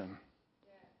profession.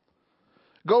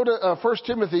 Go to 1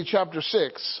 Timothy chapter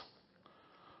 6.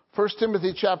 1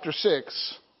 Timothy chapter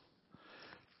 6.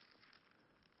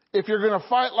 If you're going to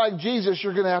fight like Jesus,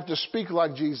 you're going to have to speak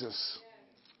like Jesus.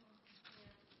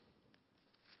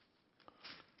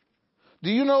 Do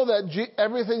you know that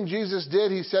everything Jesus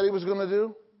did, he said he was going to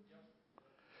do?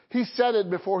 He said it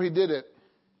before he did it.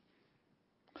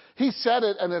 He said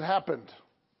it and it happened.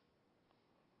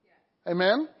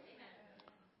 Amen?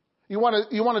 You want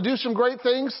to do some great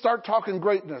things? Start talking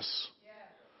greatness.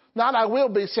 Not I will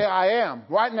be, say I am.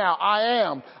 Right now, I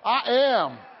am. I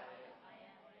am.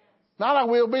 Not I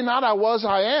will be, not I was,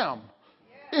 I am.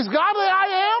 Is God the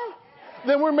I am?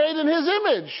 Then we're made in his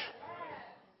image.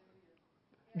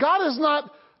 God is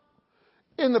not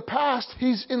in the past,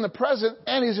 he's in the present,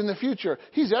 and he's in the future.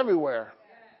 He's everywhere.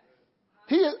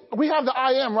 We have the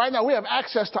I am right now. We have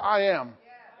access to I am.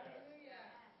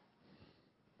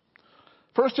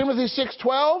 1 Timothy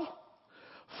 6:12,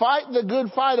 fight the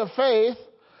good fight of faith,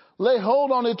 lay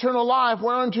hold on eternal life,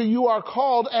 whereunto you are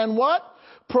called, and what?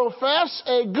 Profess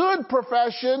a good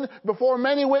profession before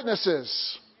many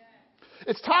witnesses.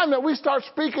 It's time that we start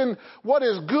speaking what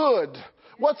is good.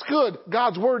 What's good?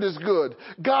 God's word is good.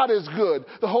 God is good.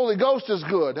 The Holy Ghost is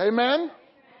good. Amen?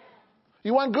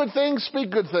 You want good things?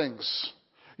 Speak good things.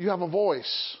 You have a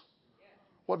voice.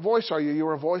 What voice are you?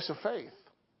 You're a voice of faith.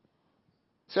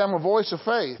 Say, I'm a voice of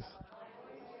faith.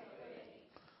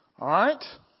 All right?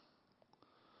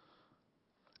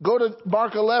 Go to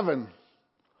Mark 11.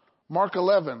 Mark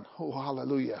 11. Oh,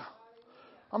 hallelujah.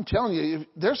 I'm telling you,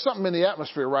 there's something in the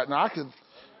atmosphere right now.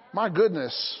 My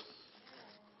goodness.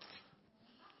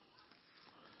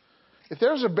 If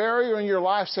there's a barrier in your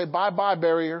life, say bye-bye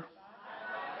barrier.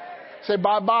 Say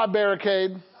bye-bye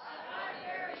barricade.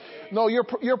 No,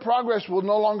 your progress will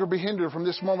no longer be hindered from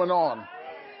this moment on.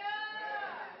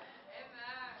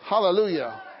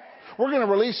 Hallelujah. We're going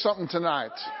to release something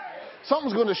tonight.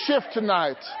 Something's going to shift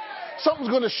tonight. Something's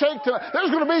going to shake tonight. There's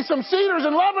going to be some cedars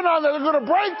in Lebanon that are going to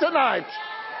break tonight.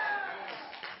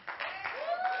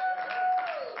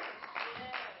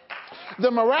 The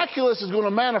miraculous is going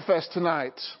to manifest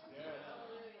tonight.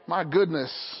 My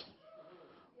goodness.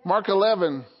 Mark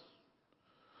 11,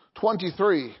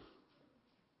 23.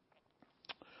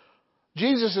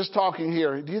 Jesus is talking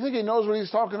here. Do you think he knows what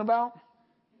he's talking about?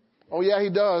 Oh, yeah, he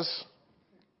does.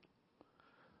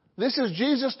 This is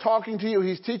Jesus talking to you.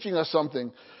 He's teaching us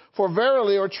something. For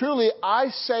verily or truly I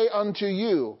say unto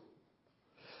you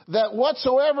that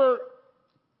whatsoever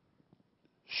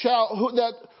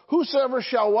whosoever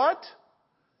shall what?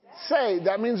 Say.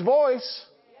 That means voice.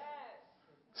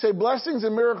 Say, blessings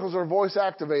and miracles are voice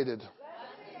activated.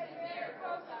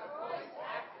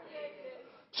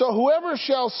 So whoever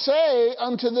shall say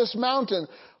unto this mountain,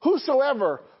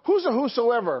 whosoever. Who's a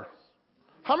whosoever?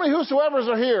 How many whosoevers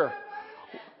are here?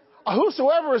 A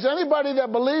whosoever is anybody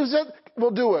that believes it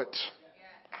will do it.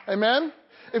 Amen?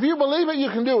 If you believe it, you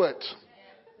can do it.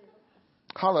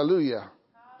 Hallelujah.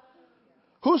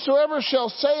 Whosoever shall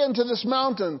say unto this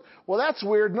mountain, well, that's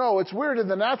weird. No, it's weird in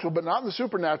the natural, but not in the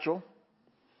supernatural.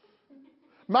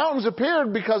 Mountains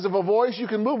appeared because of a voice. You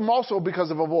can move them also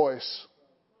because of a voice.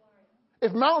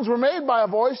 If mountains were made by a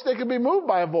voice, they could be moved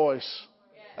by a voice.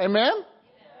 Amen?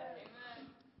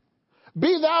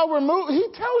 Be thou removed. He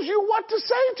tells you what to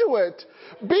say to it.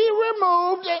 Be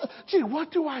removed. Gee,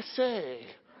 what do I say?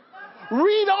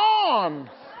 Read on.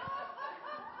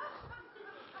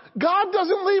 God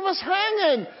doesn't leave us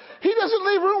hanging. He doesn't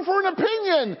leave room for an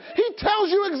opinion. He tells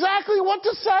you exactly what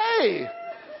to say.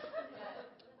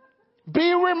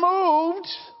 Be removed.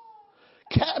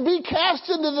 Be cast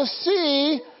into the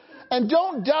sea. And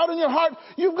don't doubt in your heart.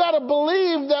 You've got to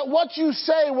believe that what you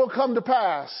say will come to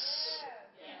pass.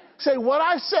 Say, what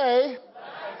I say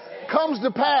comes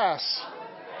to pass.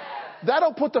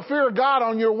 That'll put the fear of God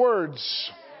on your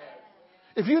words.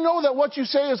 If you know that what you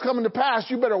say is coming to pass,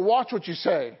 you better watch what you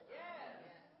say.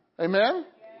 Amen?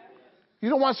 You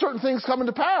don't want certain things coming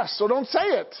to pass, so don't say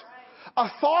it. A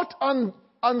thought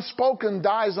unspoken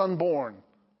dies unborn.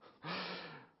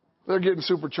 They're getting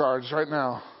supercharged right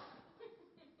now.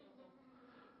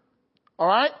 All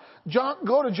right?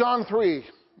 Go to John 3.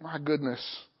 My goodness.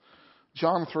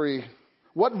 John 3.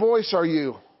 What voice are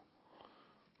you?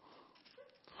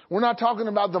 We're not talking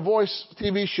about The Voice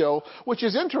TV show, which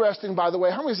is interesting, by the way.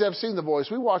 How many have seen The Voice?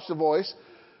 We watch The Voice.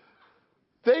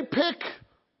 They pick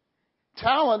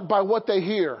talent by what they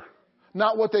hear,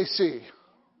 not what they see.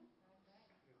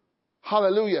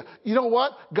 Hallelujah. You know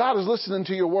what? God is listening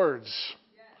to your words.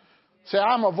 Say,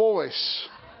 I'm a voice.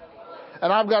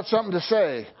 And I've got something to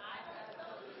say.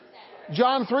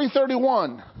 John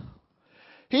 3:31.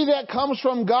 He that comes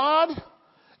from God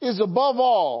is above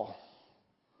all.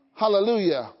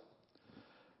 Hallelujah.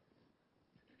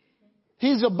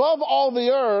 He's above all the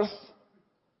earth.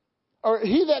 Or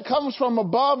he that comes from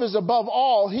above is above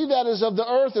all. He that is of the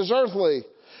earth is earthly.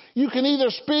 You can either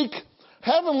speak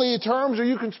heavenly terms or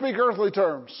you can speak earthly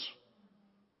terms.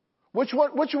 Which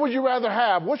would you rather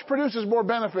have? Which produces more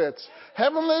benefits?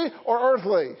 Heavenly or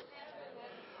earthly?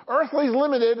 Earthly is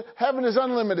limited. Heaven is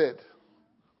unlimited.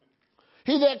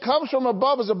 He that comes from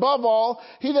above is above all.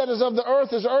 He that is of the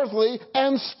earth is earthly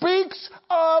and speaks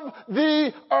of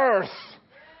the earth.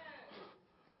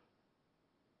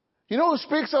 You know who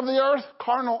speaks of the earth?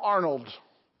 Carnal Arnold.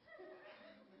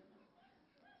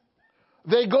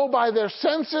 They go by their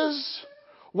senses,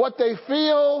 what they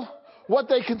feel, what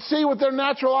they can see with their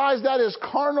natural eyes. That is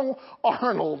Carnal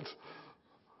Arnold.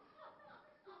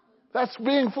 That's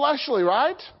being fleshly,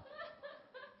 right?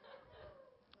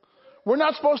 We're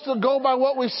not supposed to go by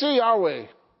what we see, are we?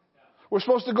 We're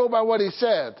supposed to go by what he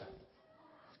said.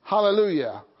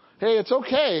 Hallelujah. Hey, it's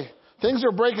okay. Things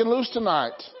are breaking loose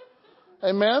tonight.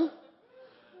 Amen?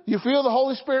 You feel the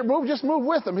Holy Spirit move? Just move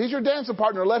with him. He's your dancing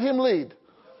partner. Let him lead.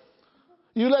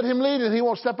 You let him lead and he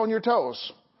won't step on your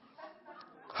toes.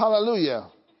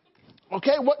 Hallelujah.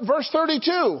 Okay, verse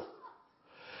 32.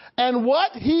 And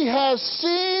what he has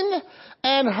seen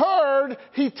and heard,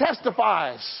 he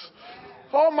testifies.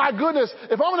 Oh my goodness.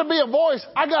 If I'm going to be a voice,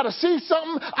 I got to see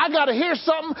something. I got to hear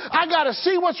something. I got to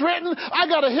see what's written. I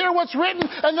got to hear what's written.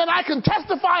 And then I can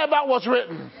testify about what's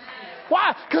written.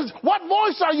 Why? Because what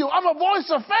voice are you? I'm a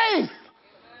voice of faith.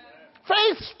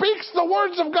 Faith speaks the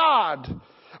words of God.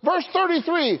 Verse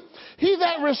 33. He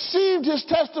that received his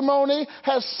testimony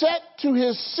has set to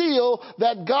his seal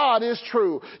that God is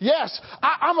true. Yes,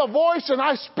 I'm a voice and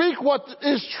I speak what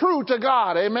is true to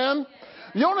God. Amen.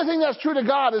 The only thing that's true to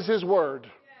God is his word.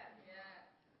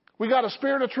 We got a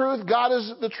spirit of truth. God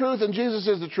is the truth and Jesus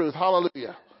is the truth.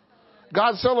 Hallelujah.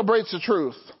 God celebrates the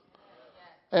truth.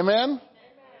 Amen.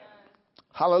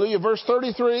 Hallelujah. Verse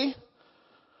 33.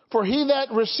 For he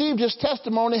that received his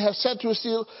testimony has set to his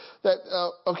seal that,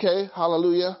 okay,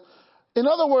 hallelujah. In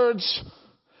other words,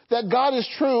 that God is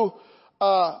true,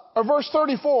 or verse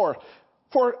 34.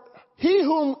 For he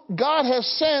whom God has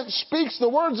sent speaks the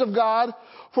words of God,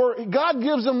 For God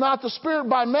gives them not the Spirit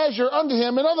by measure unto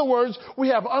him. In other words, we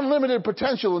have unlimited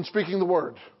potential in speaking the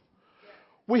word.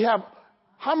 We have,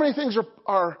 how many things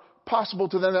are possible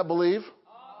to them that believe?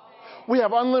 We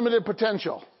have unlimited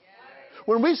potential.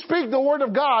 When we speak the word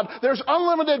of God, there's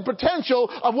unlimited potential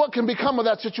of what can become of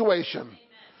that situation.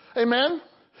 Amen?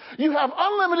 You have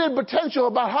unlimited potential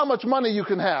about how much money you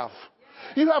can have.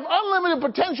 You have unlimited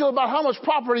potential about how much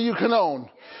property you can own.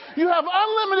 You have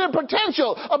unlimited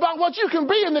potential about what you can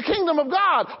be in the kingdom of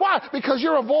God. Why? Because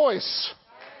you're a voice.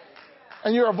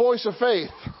 And you're a voice of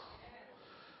faith.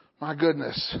 My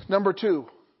goodness. Number 2.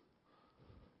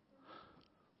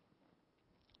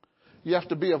 You have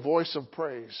to be a voice of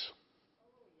praise.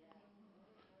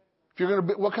 If you're going to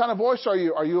be, what kind of voice are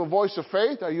you? Are you a voice of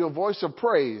faith? Are you a voice of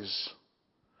praise?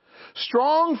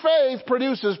 Strong faith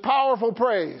produces powerful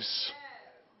praise.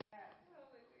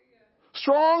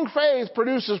 Strong faith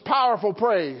produces powerful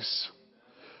praise.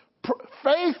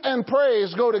 Faith and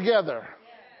praise go together.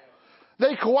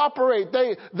 They cooperate.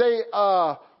 They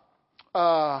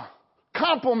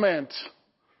complement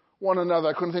one another.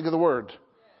 I couldn't think of the word.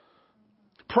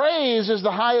 Praise is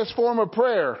the highest form of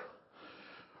prayer.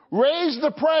 Raise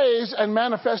the praise and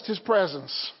manifest his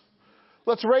presence.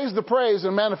 Let's raise the praise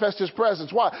and manifest his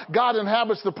presence. Why? God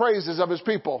inhabits the praises of his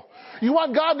people. You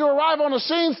want God to arrive on the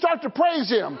scene? Start to praise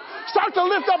him. Start to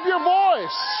lift up your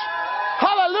voice.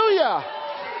 Hallelujah.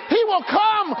 He will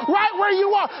come right where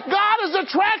you are. God is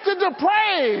attracted to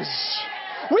praise.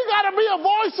 We got to be a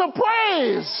voice of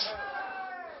praise.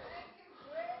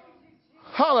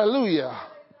 Hallelujah.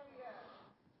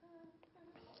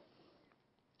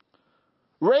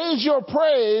 Raise your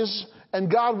praise and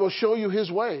God will show you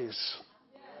his ways.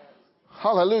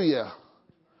 Hallelujah.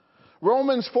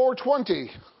 Romans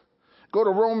 4:20. Go to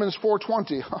Romans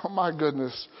 4:20. Oh my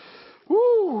goodness.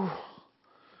 Woo.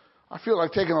 I feel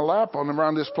like taking a lap on them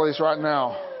around this place right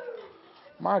now.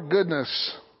 My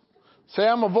goodness. Say,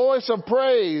 I'm a voice of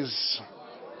praise.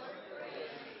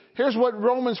 Here's what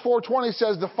Romans 4:20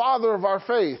 says, the father of our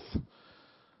faith.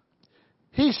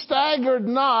 He staggered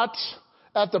not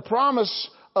at the promise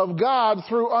of God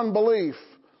through unbelief.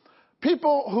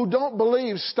 People who don't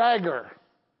believe stagger.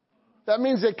 That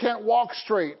means they can't walk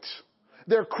straight.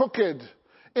 They're crooked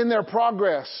in their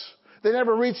progress. They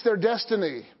never reach their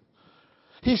destiny.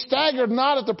 He staggered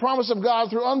not at the promise of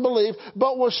God through unbelief,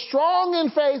 but was strong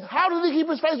in faith. How did he keep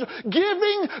his faith?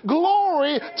 Giving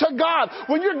glory to God.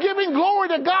 When you're giving glory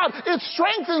to God, it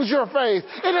strengthens your faith.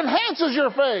 It enhances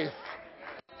your faith.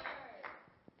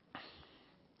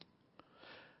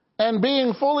 And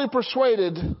being fully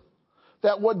persuaded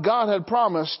that what God had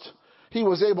promised, he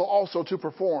was able also to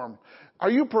perform. Are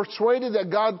you persuaded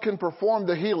that God can perform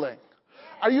the healing?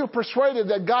 Are you persuaded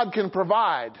that God can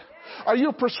provide? Are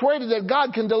you persuaded that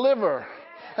God can deliver?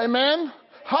 Amen?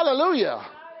 Hallelujah.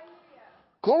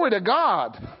 Glory to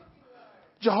God.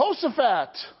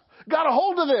 Jehoshaphat got a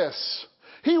hold of this.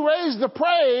 He raised the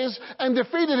praise and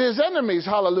defeated his enemies.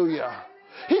 Hallelujah.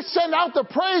 He sent out the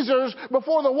praisers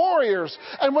before the warriors.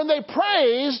 And when they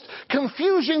praised,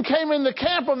 confusion came in the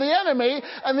camp of the enemy,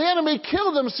 and the enemy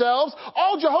killed themselves.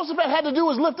 All Jehoshaphat had to do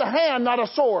was lift a hand, not a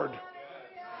sword.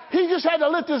 He just had to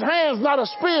lift his hands, not a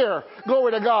spear.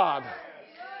 Glory to God.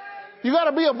 You got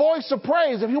to be a voice of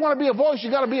praise. If you want to be a voice, you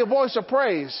got to be a voice of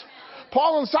praise.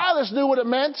 Paul and Silas knew what it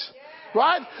meant,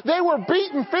 right? They were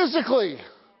beaten physically.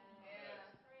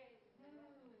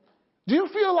 Do you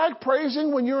feel like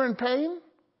praising when you're in pain?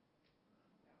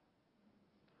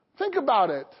 Think about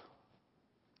it.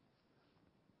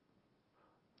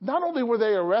 Not only were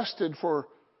they arrested for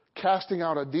casting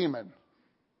out a demon,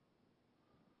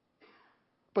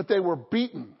 but they were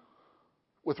beaten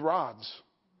with rods,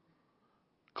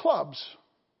 clubs.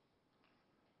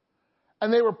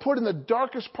 And they were put in the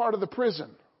darkest part of the prison.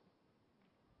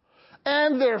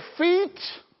 And their feet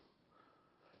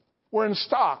were in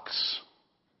stocks,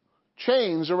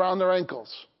 chains around their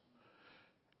ankles.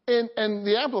 And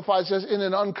the Amplified says, in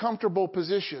an uncomfortable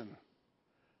position.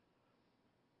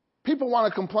 People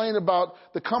want to complain about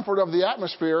the comfort of the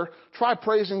atmosphere. Try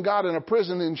praising God in a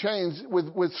prison in chains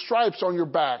with stripes on your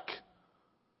back.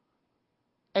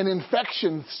 And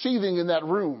infection seething in that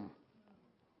room.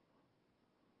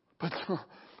 But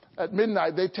at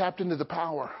midnight, they tapped into the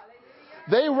power.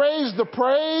 They raised the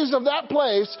praise of that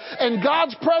place, and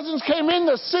God's presence came in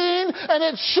the scene, and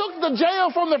it shook the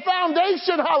jail from the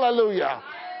foundation. Hallelujah.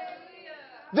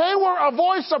 They were a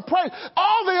voice of praise.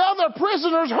 All the other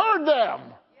prisoners heard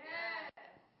them.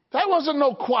 That wasn't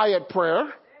no quiet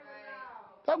prayer.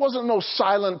 That wasn't no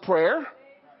silent prayer.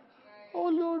 Oh,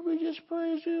 Lord, we just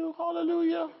praise you.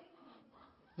 Hallelujah.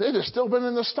 They'd have still been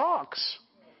in the stocks.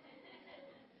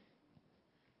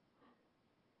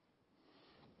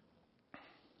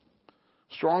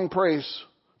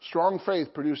 Strong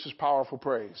faith produces powerful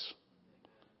praise.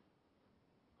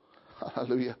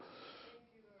 Hallelujah.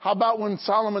 How about when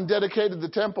Solomon dedicated the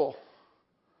temple?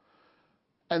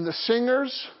 And the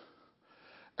singers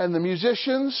and the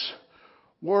musicians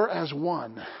were as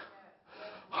one.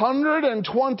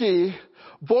 120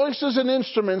 voices and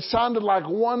instruments sounded like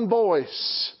one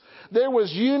voice. There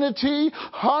was unity,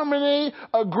 harmony,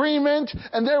 agreement,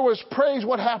 and there was praise.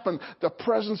 What happened? The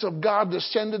presence of God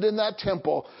descended in that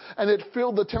temple, and it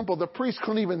filled the temple. The priest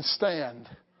couldn't even stand.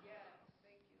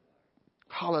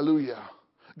 Hallelujah.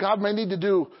 God may need to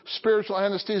do spiritual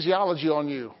anesthesiology on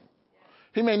you.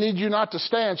 He may need you not to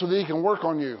stand so that He can work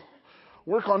on you.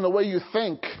 Work on the way you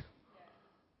think.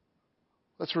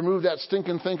 Let's remove that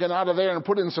stinking thinking out of there and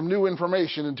put in some new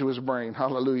information into his brain.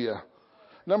 Hallelujah.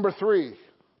 Number 3,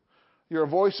 you're a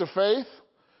voice of faith.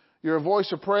 You're a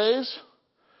voice of praise.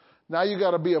 Now you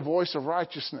got to be a voice of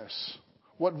righteousness.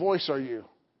 What voice are you?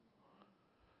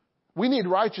 We need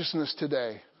righteousness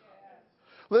today.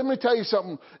 Let me tell you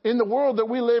something. In the world that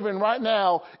we live in right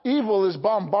now, evil is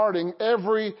bombarding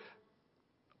every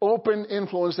open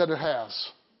influence that it has.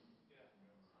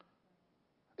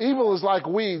 Evil is like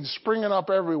weeds springing up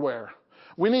everywhere.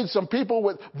 We need some people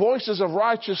with voices of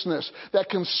righteousness that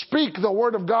can speak the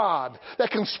word of God, that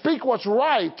can speak what's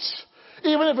right,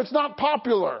 even if it's not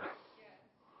popular.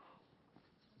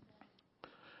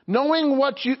 Knowing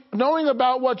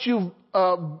about what you've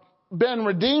been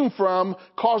redeemed from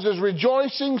causes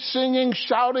rejoicing, singing,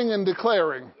 shouting, and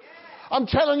declaring. I'm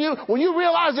telling you, when you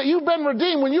realize that you've been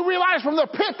redeemed, when you realize from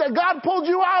the pit that God pulled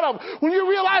you out of, when you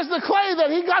realize the clay that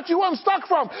He got you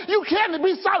unstuck from, you can't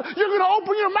be silent. You're going to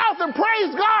open your mouth and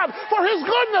praise God for His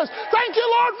goodness. Thank you,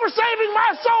 Lord, for saving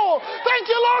my soul. Thank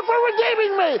you, Lord, for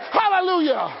redeeming me.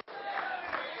 Hallelujah.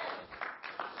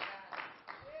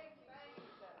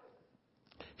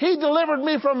 He delivered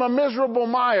me from a miserable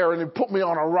mire and He put me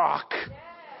on a rock.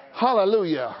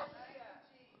 Hallelujah.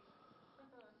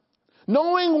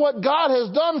 Knowing what God has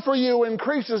done for you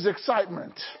increases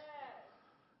excitement.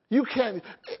 You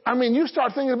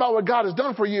start thinking about what God has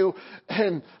done for you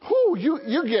and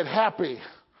you get happy.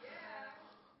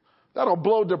 That'll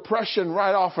blow depression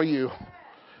right off of you.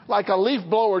 Like a leaf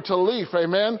blower to leaf,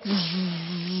 amen?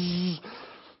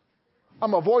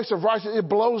 I'm a voice of righteousness. It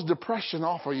blows depression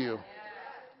off of you.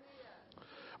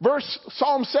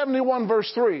 Psalm 71,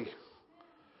 verse 3.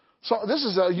 So this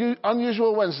is an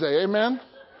unusual Wednesday, amen?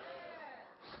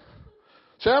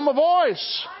 Say, I'm a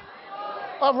voice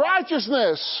of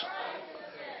righteousness.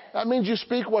 That means you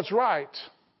speak what's right,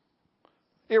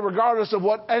 irregardless of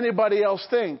what anybody else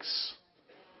thinks.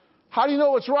 How do you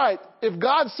know it's right? If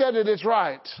God said it, it's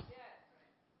right.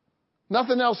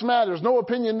 Nothing else matters. No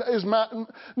opinion is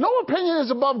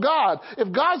above God.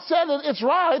 If God said it, it's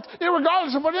right,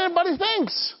 irregardless of what anybody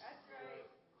thinks.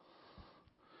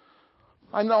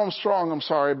 I know I'm strong. I'm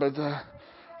sorry, but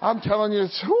I'm telling you,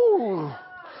 it's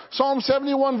Psalm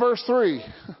 71, verse 3.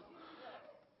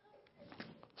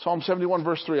 Psalm 71,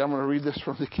 verse 3. I'm going to read this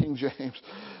from the King James.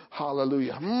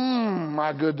 Hallelujah.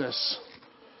 My goodness.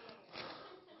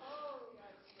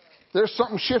 There's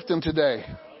something shifting today.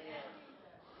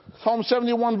 Psalm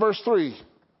 71, verse 3.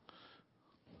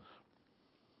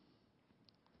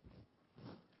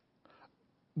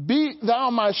 Be thou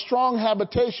my strong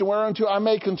habitation, whereunto I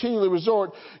may continually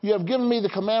resort. You have given me the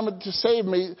commandment to save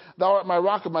me. Thou art my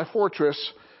rock and my fortress.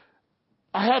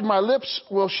 My lips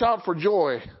will shout for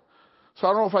joy. So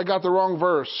I don't know if I got the wrong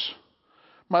verse.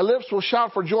 My lips will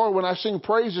shout for joy when I sing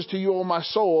praises to you, O my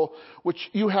soul, which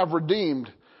you have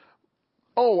redeemed.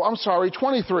 Oh, I'm sorry,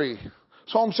 23.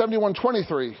 Psalm 71,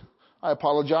 23. I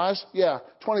apologize. Yeah,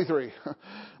 23.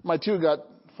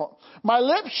 My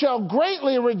lips shall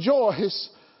greatly rejoice.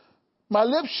 My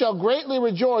lips shall greatly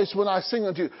rejoice when I sing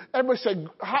unto you. Everybody say,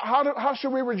 how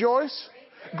should we rejoice?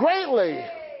 Greatly.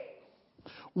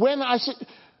 When I say,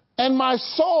 and my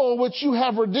soul which you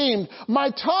have redeemed,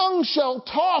 my tongue shall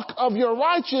talk of your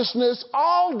righteousness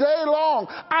all day long.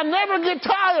 I never get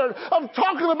tired of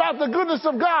talking about the goodness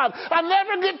of God. I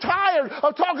never get tired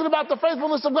of talking about the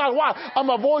faithfulness of God. Why? I'm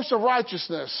a voice of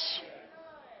righteousness.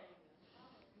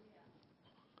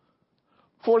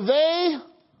 For they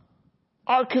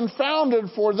are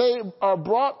confounded, for they are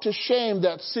brought to shame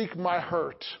that seek my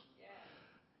hurt.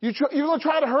 You're going to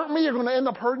try to hurt me, you're going to end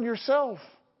up hurting yourself.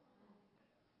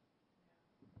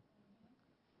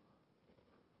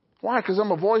 Why? Because I'm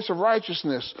a voice of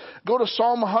righteousness. Go to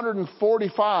Psalm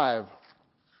 145.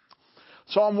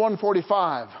 Psalm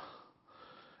 145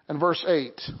 and verse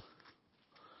 8.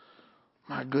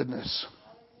 My goodness.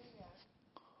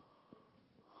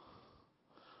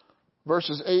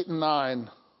 Verses 8 and 9.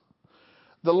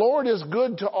 The Lord is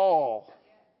good to all.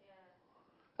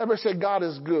 Everybody say, God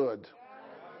is good.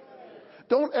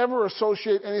 Don't ever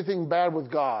associate anything bad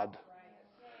with God.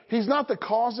 He's not the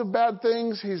cause of bad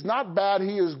things. He's not bad.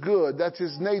 He is good. That's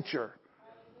his nature.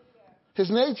 His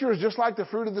nature is just like the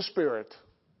fruit of the Spirit.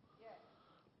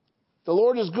 The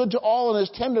Lord is good to all, and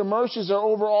his tender mercies are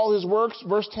over all his works.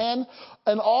 Verse 10,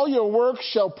 and all your works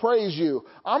shall praise you.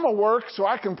 I'm a work, so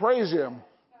I can praise him.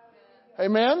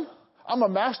 Amen? I'm a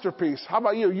masterpiece. How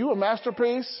about you? You a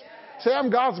masterpiece? Say, I'm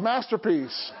God's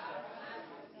masterpiece.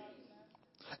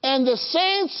 And the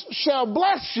saints shall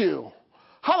bless you.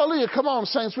 Hallelujah. Come on,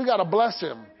 saints. We got to bless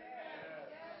him.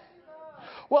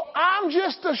 Well, I'm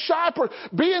just a shy person.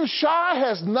 Being shy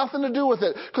has nothing to do with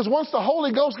it. Because once the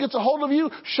Holy Ghost gets a hold of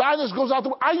you, shyness goes out the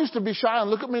way. I used to be shy,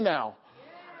 and look at me now.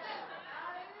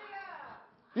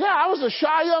 Yeah, I was a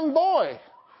shy young boy.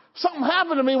 Something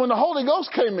happened to me when the Holy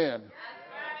Ghost came in.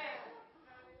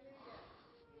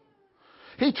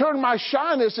 He turned my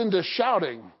shyness into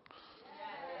shouting.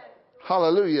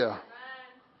 Hallelujah.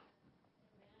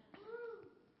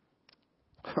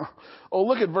 Oh,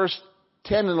 look at verse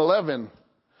 10 and 11.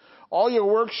 All your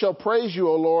works shall praise you,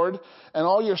 O Lord, and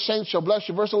all your saints shall bless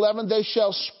you. Verse 11, they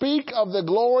shall speak of the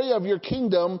glory of your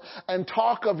kingdom and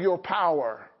talk of your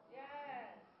power. Yes.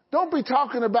 Don't be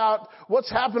talking about what's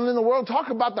happening in the world. Talk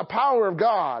about the power of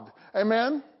God.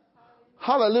 Amen?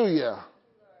 Hallelujah.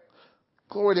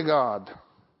 Glory to God.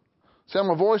 Say, I'm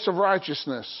a voice of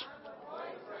righteousness.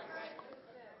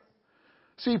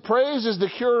 See, praise is the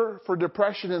cure for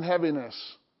depression and heaviness.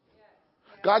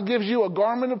 God gives you a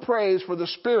garment of praise for the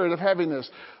spirit of heaviness.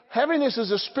 Heaviness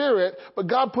is a spirit, but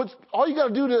God puts, all you got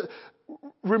to do to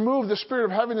remove the spirit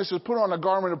of heaviness is put on a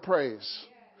garment of praise.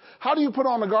 How do you put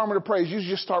on a garment of praise? You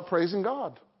just start praising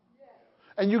God.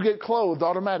 And you get clothed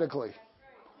automatically.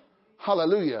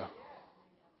 Hallelujah.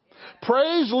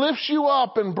 Praise lifts you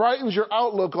up and brightens your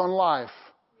outlook on life.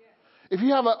 If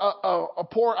you have a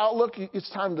poor outlook, it's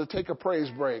time to take a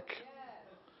praise break.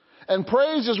 And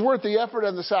praise is worth the effort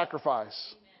and the sacrifice.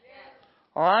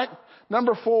 All right?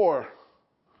 Number 4.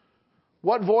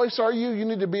 What voice are you? You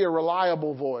need to be a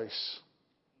reliable voice.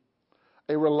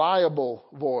 A reliable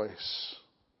voice.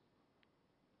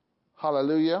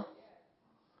 Hallelujah.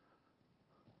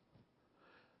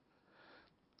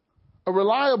 A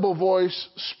reliable voice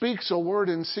speaks a word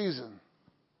in season.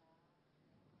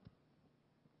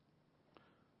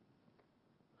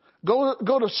 Go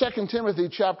to 2 Timothy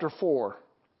chapter 4.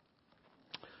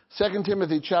 2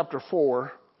 Timothy chapter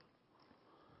 4.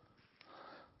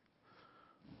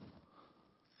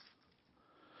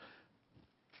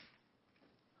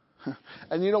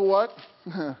 And you know what?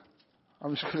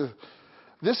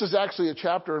 This is actually a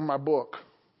chapter in my book.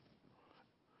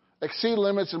 Exceed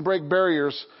limits and break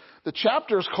barriers. The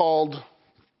chapter is called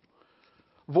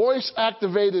Voice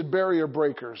Activated Barrier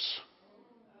Breakers.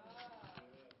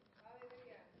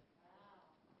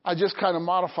 I just kind of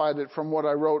modified it from what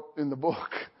I wrote in the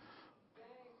book.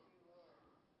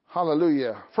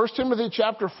 Hallelujah. 1 Timothy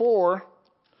chapter 4,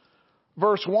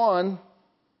 verse 1.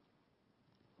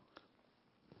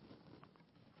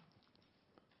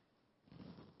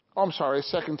 Oh, I'm sorry,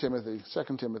 2 Timothy.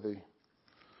 2 Timothy.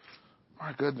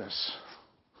 My goodness.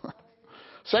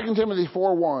 2 Timothy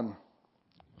 4:1.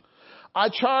 I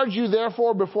charge you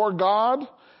therefore before God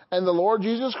and the Lord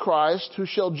Jesus Christ, who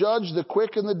shall judge the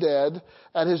quick and the dead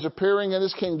at his appearing in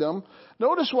his kingdom.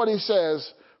 Notice what he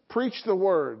says. Preach the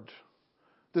word.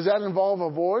 Does that involve a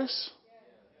voice?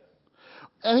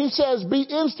 And he says, be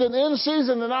instant in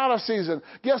season and out of season.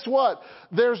 Guess what?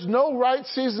 There's no right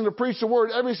season to preach the word.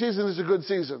 Every season is a good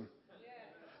season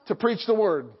to preach the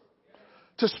word,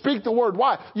 to speak the word.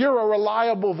 Why? You're a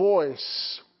reliable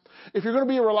voice. If you're going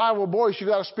to be a reliable voice, you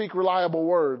got to speak reliable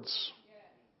words.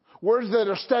 Words that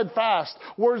are steadfast,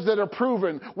 words that are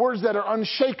proven, words that are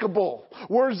unshakable,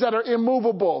 words that are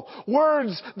immovable,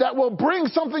 words that will bring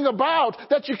something about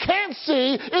that you can't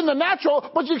see in the natural,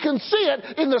 but you can see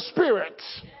it in the spirit.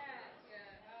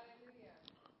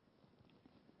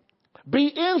 Be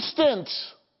instant.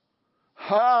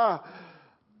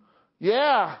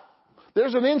 Yeah.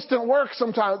 There's an instant work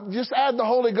sometimes. Just add the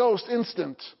Holy Ghost,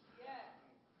 instant.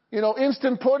 You know,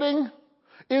 instant pudding,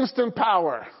 instant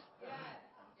power.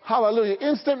 Hallelujah.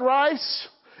 Instant rice,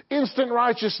 instant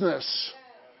righteousness.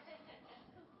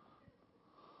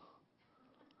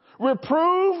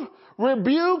 Reprove,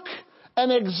 rebuke,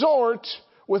 and exhort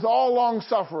with all long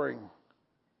suffering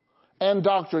and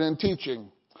doctrine and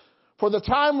teaching. For the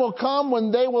time will come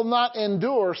when they will not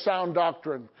endure sound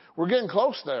doctrine. We're getting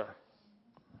close there.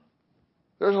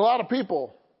 There's a lot of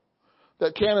people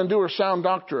that can't endure sound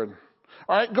doctrine.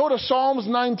 All right, go to Psalms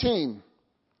 19.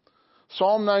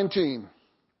 Psalm 19.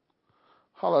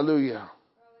 Hallelujah.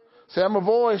 Say, I'm a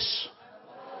voice.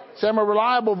 Say, I'm a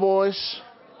reliable voice.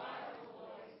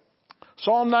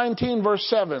 Psalm 19, verse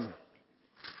 7.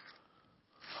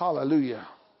 Hallelujah.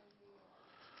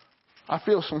 I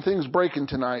feel some things breaking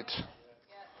tonight.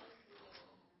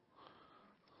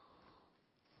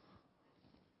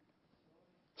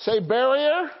 Say,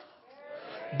 barrier,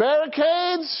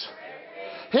 barricades,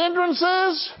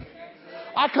 hindrances.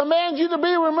 I command you to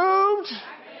be removed.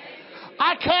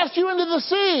 I cast you into the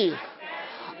sea.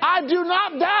 I do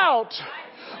not doubt,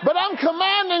 but I'm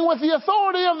commanding with the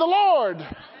authority of the Lord.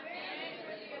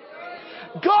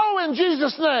 Go in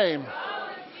Jesus' name.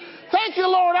 Thank you,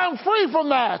 Lord. I'm free from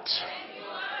that.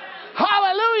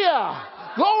 Hallelujah.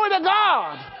 Glory to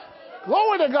God.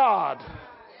 Glory to God.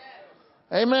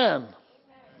 Amen.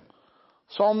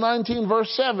 Psalm 19, verse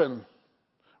 7.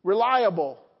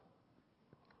 Reliable.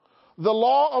 The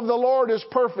law of the Lord is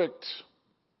perfect.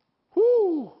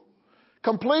 Whoo.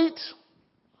 Complete.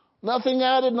 Nothing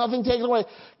added, nothing taken away.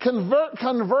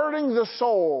 Converting the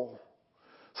soul.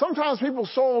 Sometimes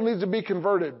people's soul needs to be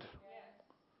converted.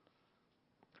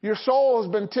 Your soul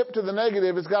has been tipped to the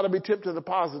negative. It's got to be tipped to the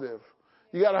positive.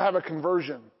 You got to have a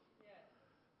conversion.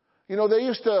 You know, they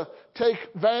used to take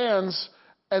vans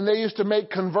and they used to make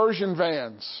conversion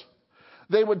vans.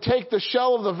 They would take the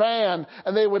shell of the van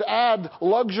and they would add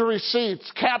luxury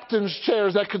seats, captain's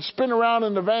chairs that could spin around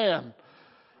in the van.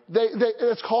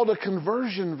 It's called a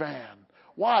conversion van.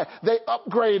 Why? They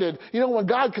upgraded. You know, when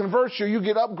God converts you, you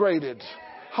get upgraded.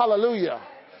 Hallelujah.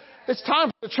 It's time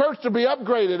for the church to be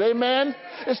upgraded. Amen.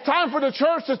 It's time for the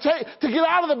church to get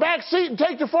out of the back seat and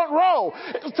take the front row.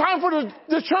 It's time for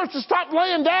the church to stop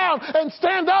laying down and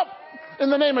stand up in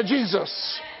the name of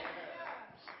Jesus.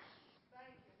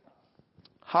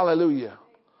 Hallelujah.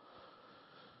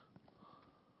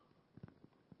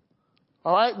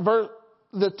 All right.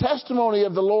 The testimony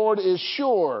of the Lord is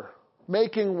sure,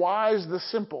 making wise the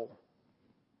simple.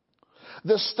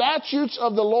 The statutes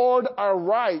of the Lord are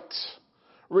right,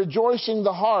 rejoicing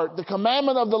the heart. The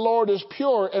commandment of the Lord is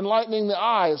pure, enlightening the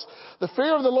eyes. The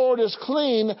fear of the Lord is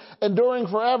clean, enduring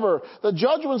forever. The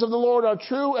judgments of the Lord are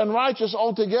true and righteous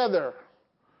altogether.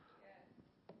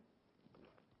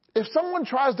 If someone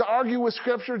tries to argue with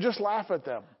Scripture, just laugh at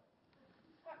them.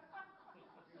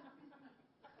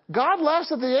 God laughs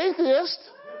at the atheist.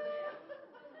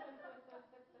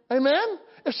 Amen?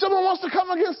 If someone wants to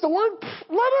come against the Word,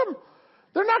 let them.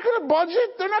 They're not going to budge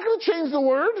it. They're not going to change the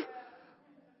Word.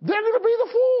 They're going to be the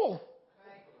fool.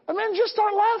 Amen? Just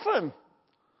start laughing.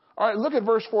 All right, look at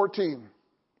verse 14.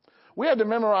 We had to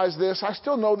memorize this. I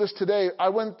still know this today. I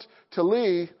went to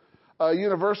Lee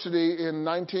University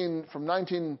from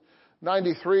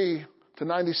 1993 to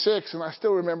 96, and I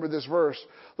still remember this verse.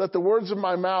 Let the words of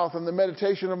my mouth and the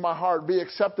meditation of my heart be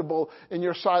acceptable in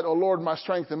your sight, O Lord, my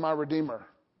strength and my Redeemer.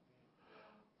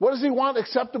 What does he want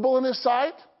acceptable in his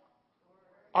sight?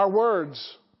 Our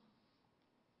words.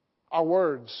 Our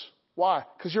words. Why?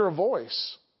 Because you're a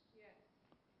voice.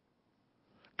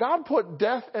 God put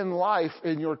death and life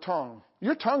in your tongue.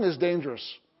 Your tongue is dangerous.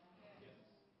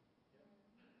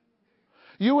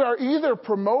 You are either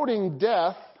promoting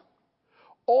death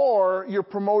or you're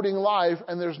promoting life,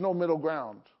 and there's no middle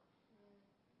ground.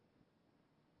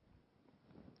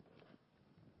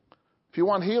 If you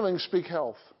want healing, speak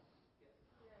health.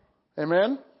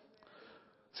 Amen?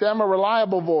 Say, I'm a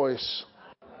reliable voice.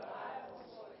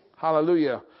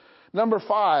 Hallelujah. Number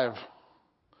 5,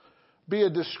 be a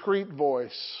discreet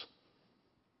voice.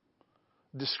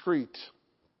 Discreet.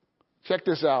 Check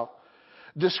this out.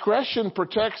 Discretion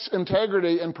protects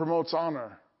integrity and promotes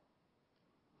honor.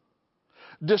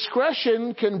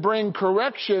 Discretion can bring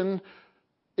correction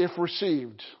if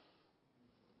received.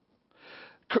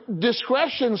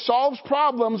 Discretion solves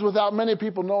problems without many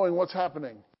people knowing what's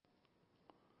happening.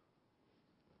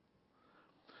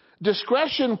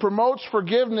 Discretion promotes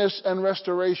forgiveness and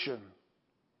restoration.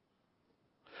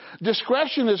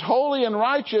 Discretion is holy and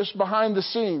righteous behind the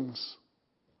scenes.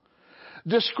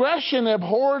 Discretion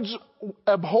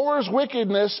abhors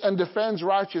wickedness and defends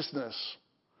righteousness.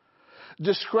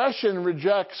 Discretion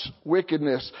rejects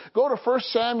wickedness. Go to 1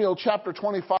 Samuel chapter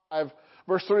 25,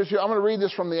 verse 32. I'm going to read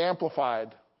this from the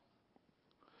Amplified.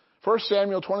 1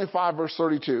 Samuel 25, verse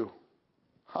 32.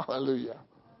 Hallelujah.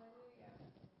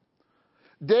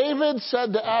 David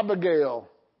said to Abigail,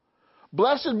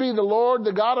 "Blessed be the Lord,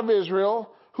 the God of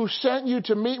Israel, who sent you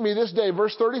to meet me this day."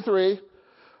 Verse 33.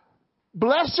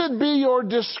 "Blessed be your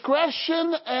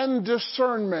discretion and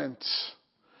discernment.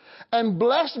 And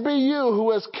blessed be you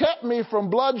who has kept me from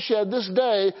bloodshed this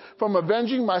day, from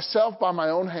avenging myself by my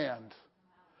own hand."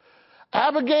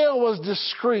 Abigail was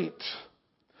discreet.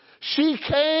 She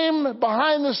came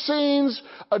behind the scenes,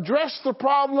 addressed the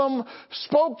problem,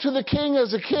 spoke to the king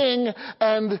as a king,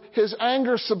 and his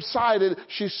anger subsided.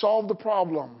 She solved the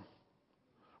problem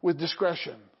with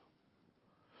discretion.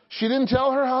 She didn't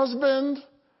tell her husband.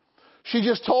 She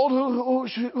just told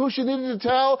who she needed to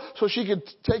tell so she could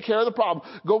take care of the problem.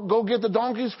 Go get the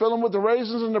donkeys, fill them with the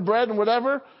raisins and the bread and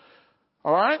whatever.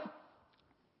 All right?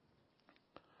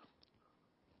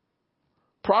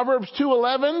 Proverbs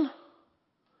 2:11.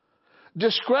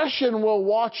 Discretion will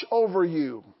watch over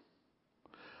you.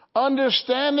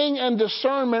 Understanding and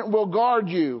discernment will guard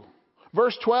you.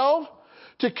 Verse 12.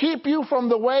 To keep you from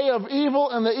the way of evil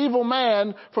and the evil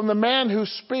man, from the man who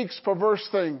speaks perverse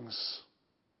things.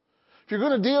 If you're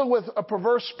going to deal with a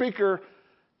perverse speaker,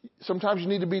 sometimes you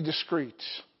need to be discreet.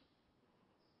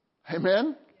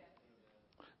 Amen?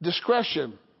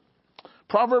 Discretion.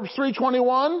 Proverbs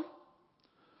 3:21.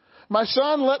 My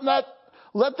son,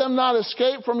 let them not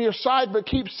escape from your sight, but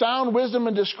keep sound wisdom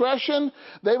and discretion.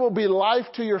 They will be life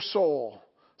to your soul.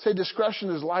 Say, discretion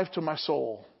is life to my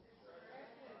soul.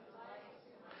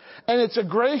 And it's a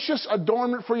gracious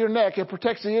adornment for your neck. It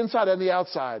protects the inside and the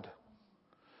outside.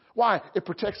 Why? It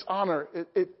protects honor.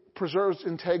 It preserves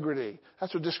integrity.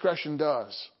 That's what discretion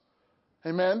does.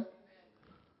 Amen?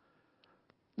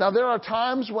 Now, there are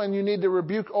times when you need to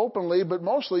rebuke openly, but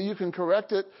mostly you can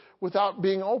correct it without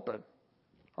being open.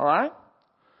 All right?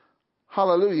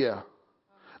 Hallelujah.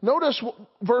 Notice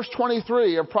verse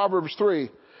 23 of Proverbs 3.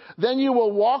 Then you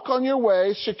will walk on your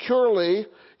way securely.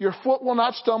 Your foot will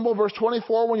not stumble. Verse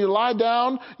 24, when you lie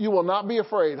down, you will not be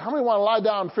afraid. How many want to lie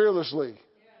down fearlessly?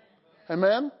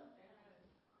 Amen?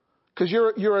 Because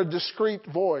you're a discreet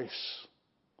voice.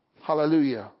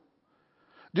 Hallelujah.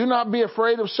 Do not be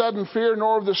afraid of sudden fear,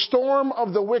 nor of the storm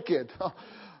of the wicked.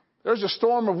 There's a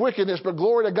storm of wickedness, but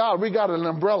glory to God, we got an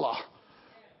umbrella.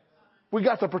 We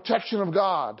got the protection of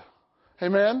God.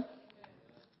 Amen?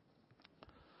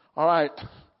 All right.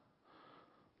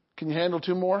 Can you handle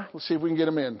two more? Let's see if we can get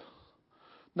them in.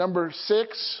 Number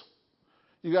 6,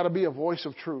 you got to be a voice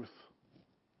of truth.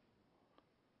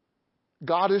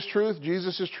 God is truth,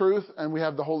 Jesus is truth, and we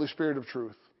have the Holy Spirit of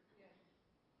truth.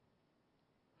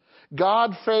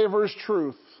 God favors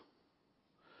truth.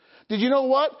 Did you know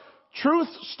what? Truth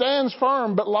stands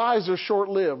firm, but lies are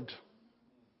short-lived.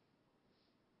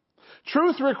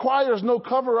 Truth requires no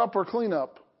cover-up or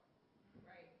clean-up.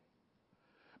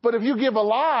 But if you give a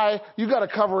lie, you got to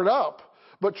cover it up.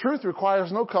 But truth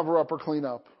requires no cover-up or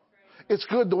clean-up. It's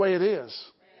good the way it is.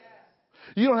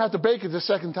 You don't have to bake it the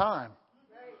second time.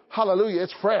 Hallelujah.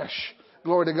 It's fresh.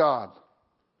 Glory to God.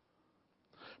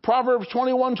 Proverbs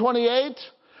 21:28.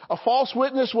 A false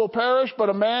witness will perish, but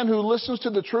a man who listens to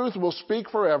the truth will speak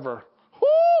forever.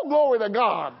 Woo! Glory to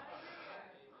God.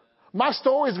 My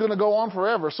story is going to go on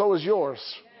forever. So is yours.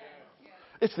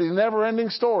 It's the never-ending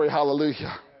story.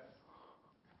 Hallelujah.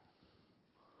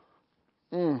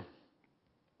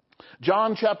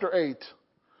 John chapter 8,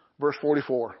 verse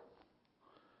 44.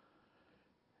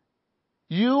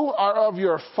 You are of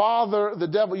your father, the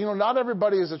devil. You know, not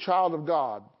everybody is a child of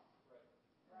God.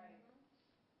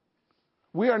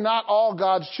 We are not all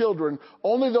God's children.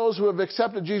 Only those who have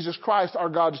accepted Jesus Christ are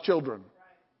God's children.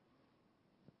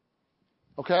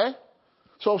 Okay?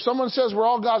 So if someone says we're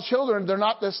all God's children,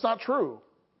 that's not true.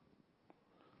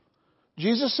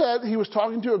 Jesus said, he was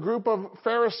talking to a group of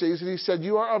Pharisees, and he said,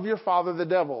 you are of your father, the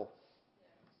devil.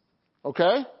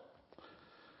 Okay?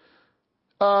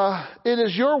 It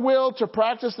is your will to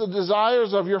practice the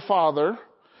desires of your father.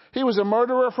 He was a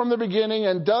murderer from the beginning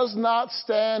and does not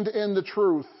stand in the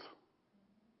truth,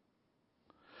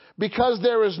 because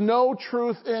there is no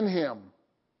truth in him.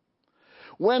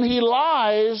 When he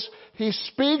lies, he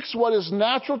speaks what is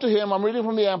natural to him. I'm reading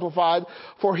from the Amplified.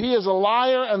 For he is a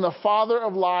liar and the father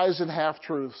of lies and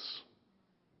half-truths.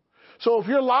 So if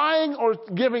you're lying or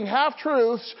giving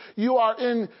half-truths, you are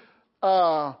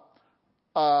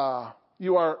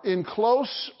in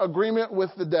close agreement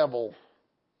with the devil.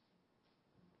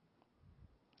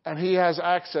 And he has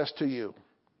access to you.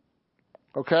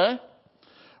 Okay?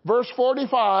 Verse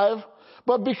 45,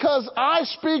 but because I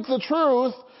speak the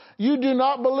truth, you do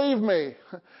not believe me.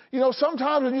 You know,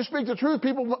 sometimes when you speak the truth,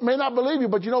 people may not believe you,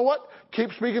 but you know what? Keep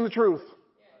speaking the truth.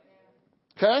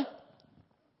 Okay?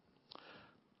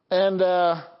 And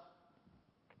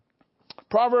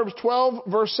Proverbs 12,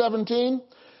 verse 17,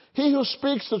 he who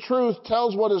speaks the truth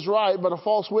tells what is right, but a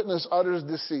false witness utters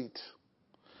deceit.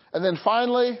 And then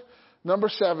finally, number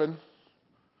 7,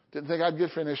 didn't think I'd get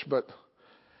finished, but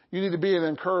you need to be an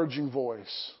encouraging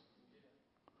voice.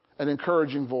 An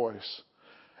encouraging voice.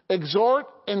 Exhort,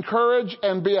 encourage,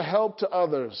 and be a help to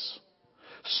others.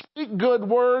 Speak good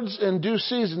words in due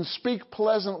season. Speak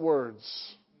pleasant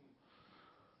words.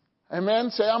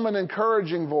 Amen. Say, I'm an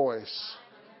encouraging voice.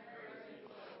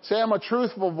 Say, I'm a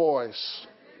truthful voice.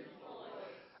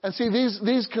 And see,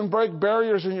 these can break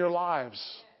barriers in your lives.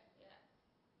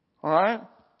 All right?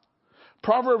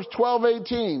 Proverbs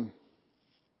 12:18.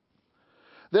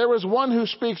 There is one who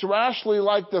speaks rashly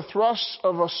like the thrust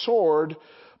of a sword,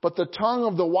 but the tongue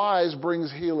of the wise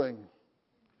brings healing.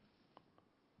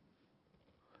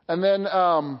 And then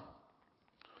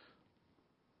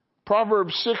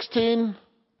Proverbs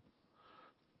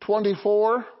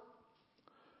 16:24.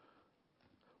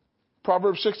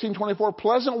 Proverbs 16:24.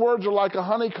 Pleasant words are like a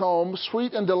honeycomb,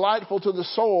 sweet and delightful to the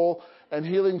soul and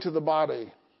healing to the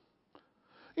body.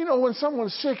 You know, when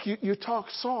someone's sick, you talk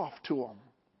soft to them.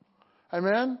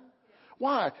 Amen?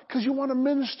 Why? Because you want to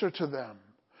minister to them.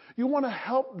 You want to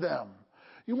help them.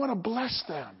 You want to bless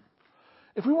them.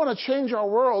 If we want to change our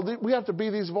world, we have to be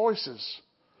these voices.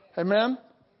 Amen?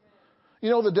 You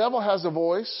know, the devil has a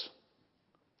voice.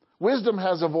 Wisdom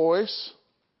has a voice.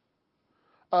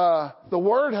 The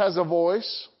Word has a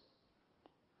voice.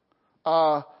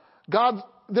 God,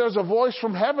 there's a voice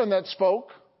from heaven that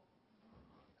spoke.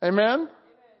 Amen?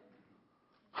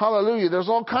 Hallelujah. There's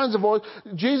all kinds of voices.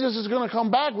 Jesus is going to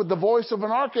come back with the voice of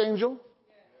an archangel.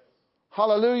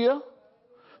 Hallelujah.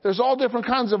 There's all different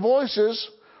kinds of voices.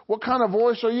 What kind of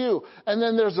voice are you? And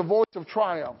then there's the voice of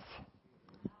triumph.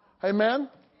 Amen?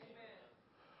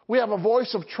 We have a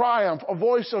voice of triumph, a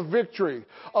voice of victory,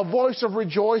 a voice of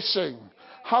rejoicing.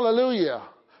 Hallelujah.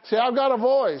 See, I've got a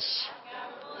voice.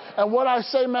 And what I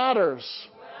say matters.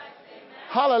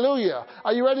 Hallelujah.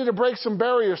 Are you ready to break some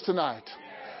barriers tonight?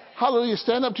 Hallelujah.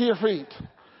 Stand up to your feet.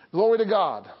 Glory to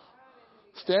God.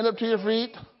 Stand up to your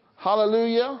feet.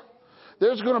 Hallelujah.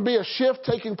 There's going to be a shift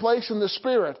taking place in the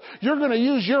Spirit. You're going to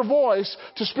use your voice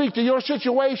to speak to your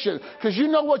situation because you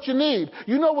know what you need.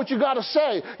 You know what you got to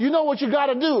say. You know what you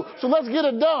got to do. So let's get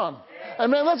it done.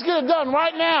 Amen. Let's get it done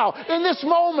right now, in this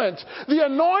moment. The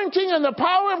anointing and the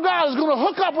power of God is going to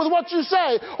hook up with what you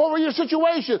say over your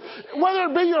situation. Whether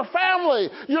it be your family,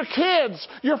 your kids,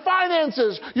 your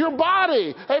finances, your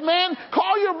body. Amen.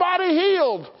 Call your body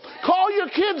healed. Call your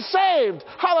kids saved.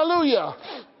 Hallelujah.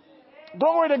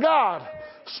 Glory to God.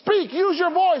 Speak. Use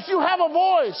your voice. You have a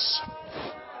voice.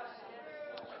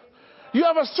 You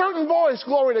have a certain voice.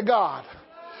 Glory to God.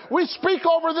 We speak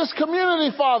over this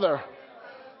community, Father.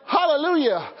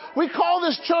 Hallelujah. We call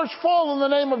this church full in the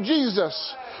name of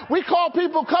Jesus. We call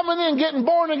people coming in, getting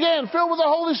born again, filled with the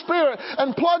Holy Spirit,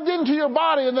 and plugged into your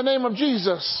body in the name of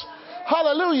Jesus.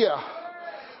 Hallelujah.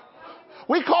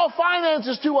 We call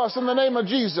finances to us in the name of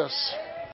Jesus.